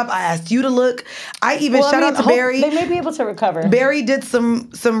desktop. I asked you to look. I even shout out to Barry. They may be able to recover. Barry did some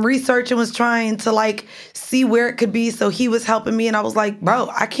research and was trying to like see where it could be. So he was helping me and I was like, bro,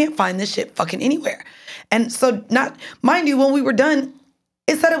 I can't find this shit fucking anywhere. And so mind you, when we were done,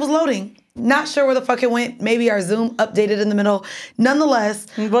 it said it was loading. Not sure where the fuck it went. Maybe our Zoom updated in the middle. Nonetheless.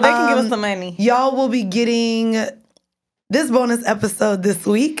 Well, they can give us the money. Y'all will be getting this bonus episode this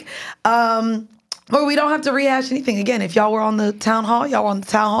week, where we don't have to rehash anything. Again, if y'all were on the town hall, y'all were on the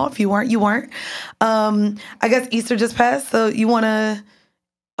town hall. If you weren't, you weren't. I guess Easter just passed, so you want to...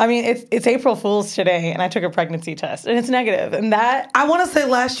 I mean, it's April Fool's today, and I took a pregnancy test, and it's negative. And that... I want to say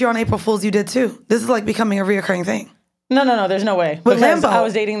last year on April Fool's you did too. This is like becoming a reoccurring thing. No, there's no way. With because Lambo. I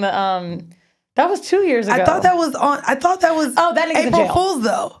was dating the... That was 2 years ago. I thought that was Oh, that nigga's April in jail. Fool's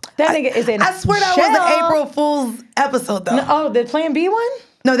though. That nigga is in I swear that jail. was an April Fool's episode though. No, the Plan B one?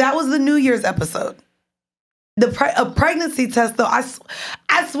 No, that was the New Year's episode. A pregnancy test though. I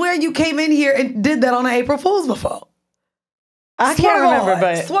swear you came in here and did that on an April Fool's before. I can't remember,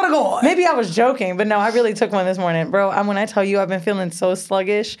 but swear to God. Maybe I was joking, but no, I really took one this morning. Bro, when I tell you I've been feeling so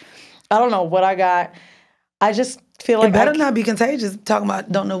sluggish, I don't know what I got. I just feel like it better not be contagious. Talking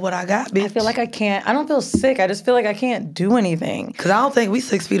about don't know what I got, bitch. I feel like I can't. I don't feel sick. I just feel like I can't do anything. Because I don't think we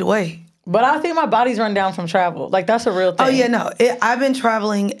 6 feet away. But I think my body's run down from travel. Like, that's a real thing. Oh, yeah, no. I've been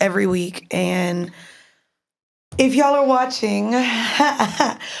traveling every week. And if y'all are watching,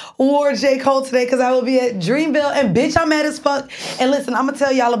 wore J. Cole today because I will be at Dreamville. And bitch, I'm mad as fuck. And listen, I'm going to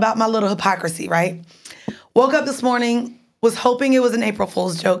tell y'all about my little hypocrisy, right? Woke up this morning, was hoping it was an April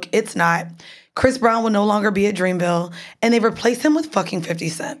Fool's joke. It's not. Chris Brown will no longer be at Dreamville, and they replaced him with fucking 50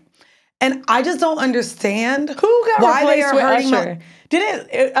 Cent. And I just don't understand who got why replaced they are with hurting Usher.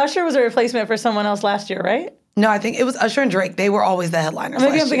 Didn't Usher was a replacement for someone else last year, right? No, I think it was Usher and Drake. They were always the headliners.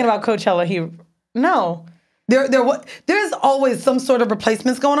 Maybe I'm thinking about Coachella. No, there's always some sort of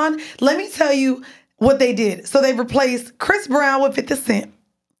replacements going on. Let me tell you what they did. So they replaced Chris Brown with 50 Cent.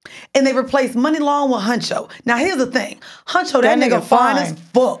 And they replaced Money Long with Huncho. Now here's the thing. Huncho, that nigga fine as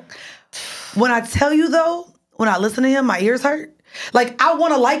fuck. When I tell you, though, when I listen to him, my ears hurt. Like, I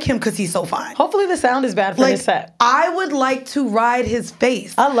want to like him because he's so fine. Hopefully the sound is bad for his set. I would like to ride his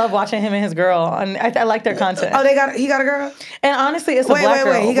face. I love watching him and his girl. And I like their content. Oh, he got a girl? And honestly, it's a black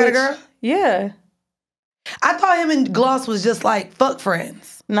girl. Wait, he got a girl? Yeah. I thought him and Gloss was just like fuck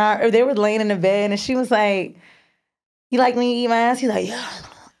friends. Nah, they were laying in the bed and she was like, "You like me to eat my ass?" He's like, "Yeah."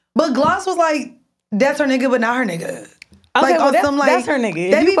 But Gloss was like, "That's her nigga, but not her nigga." Okay, like, well, that's her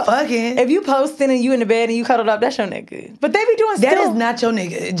nigga. They be fucking. If you posting and you in the bed and you cuddled up, that's your nigga. But they be doing that is not your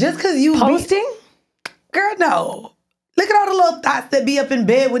nigga. Just because you posting? Girl, no. Look at all the little thoughts that be up in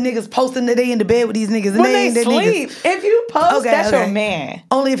bed with niggas posting that they in the bed with these niggas. And when they ain't their sleep. Niggas. If you post, that's your man.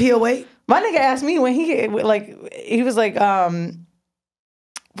 Only if he awake. My nigga asked me when he was like,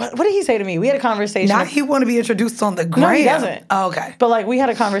 what did he say to me? We had a conversation. Now he want to be introduced on the gram. No, he doesn't. Oh, okay. But like we had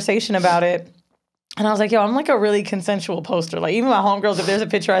a conversation about it. And I was like, yo, I'm like a really consensual poster. Like even my homegirls, if there's a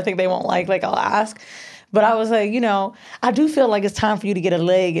picture I think they won't like I'll ask. But I was like, I do feel like it's time for you to get a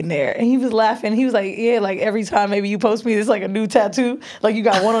leg in there. And he was laughing. He was like, yeah, like every time maybe you post me, it's like a new tattoo. Like you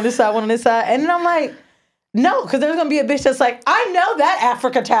got one on this side, one on this side. And then I'm like, no, because there's going to be a bitch that's like, I know that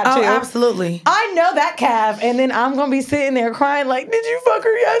Africa tattoo. Oh, absolutely. I know that calf. And then I'm going to be sitting there crying like, did you fuck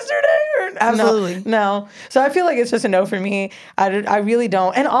her yesterday? Absolutely. No. So I feel like it's just a no for me. I really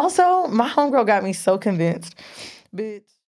don't. And also, my homegirl got me so convinced. Bitch.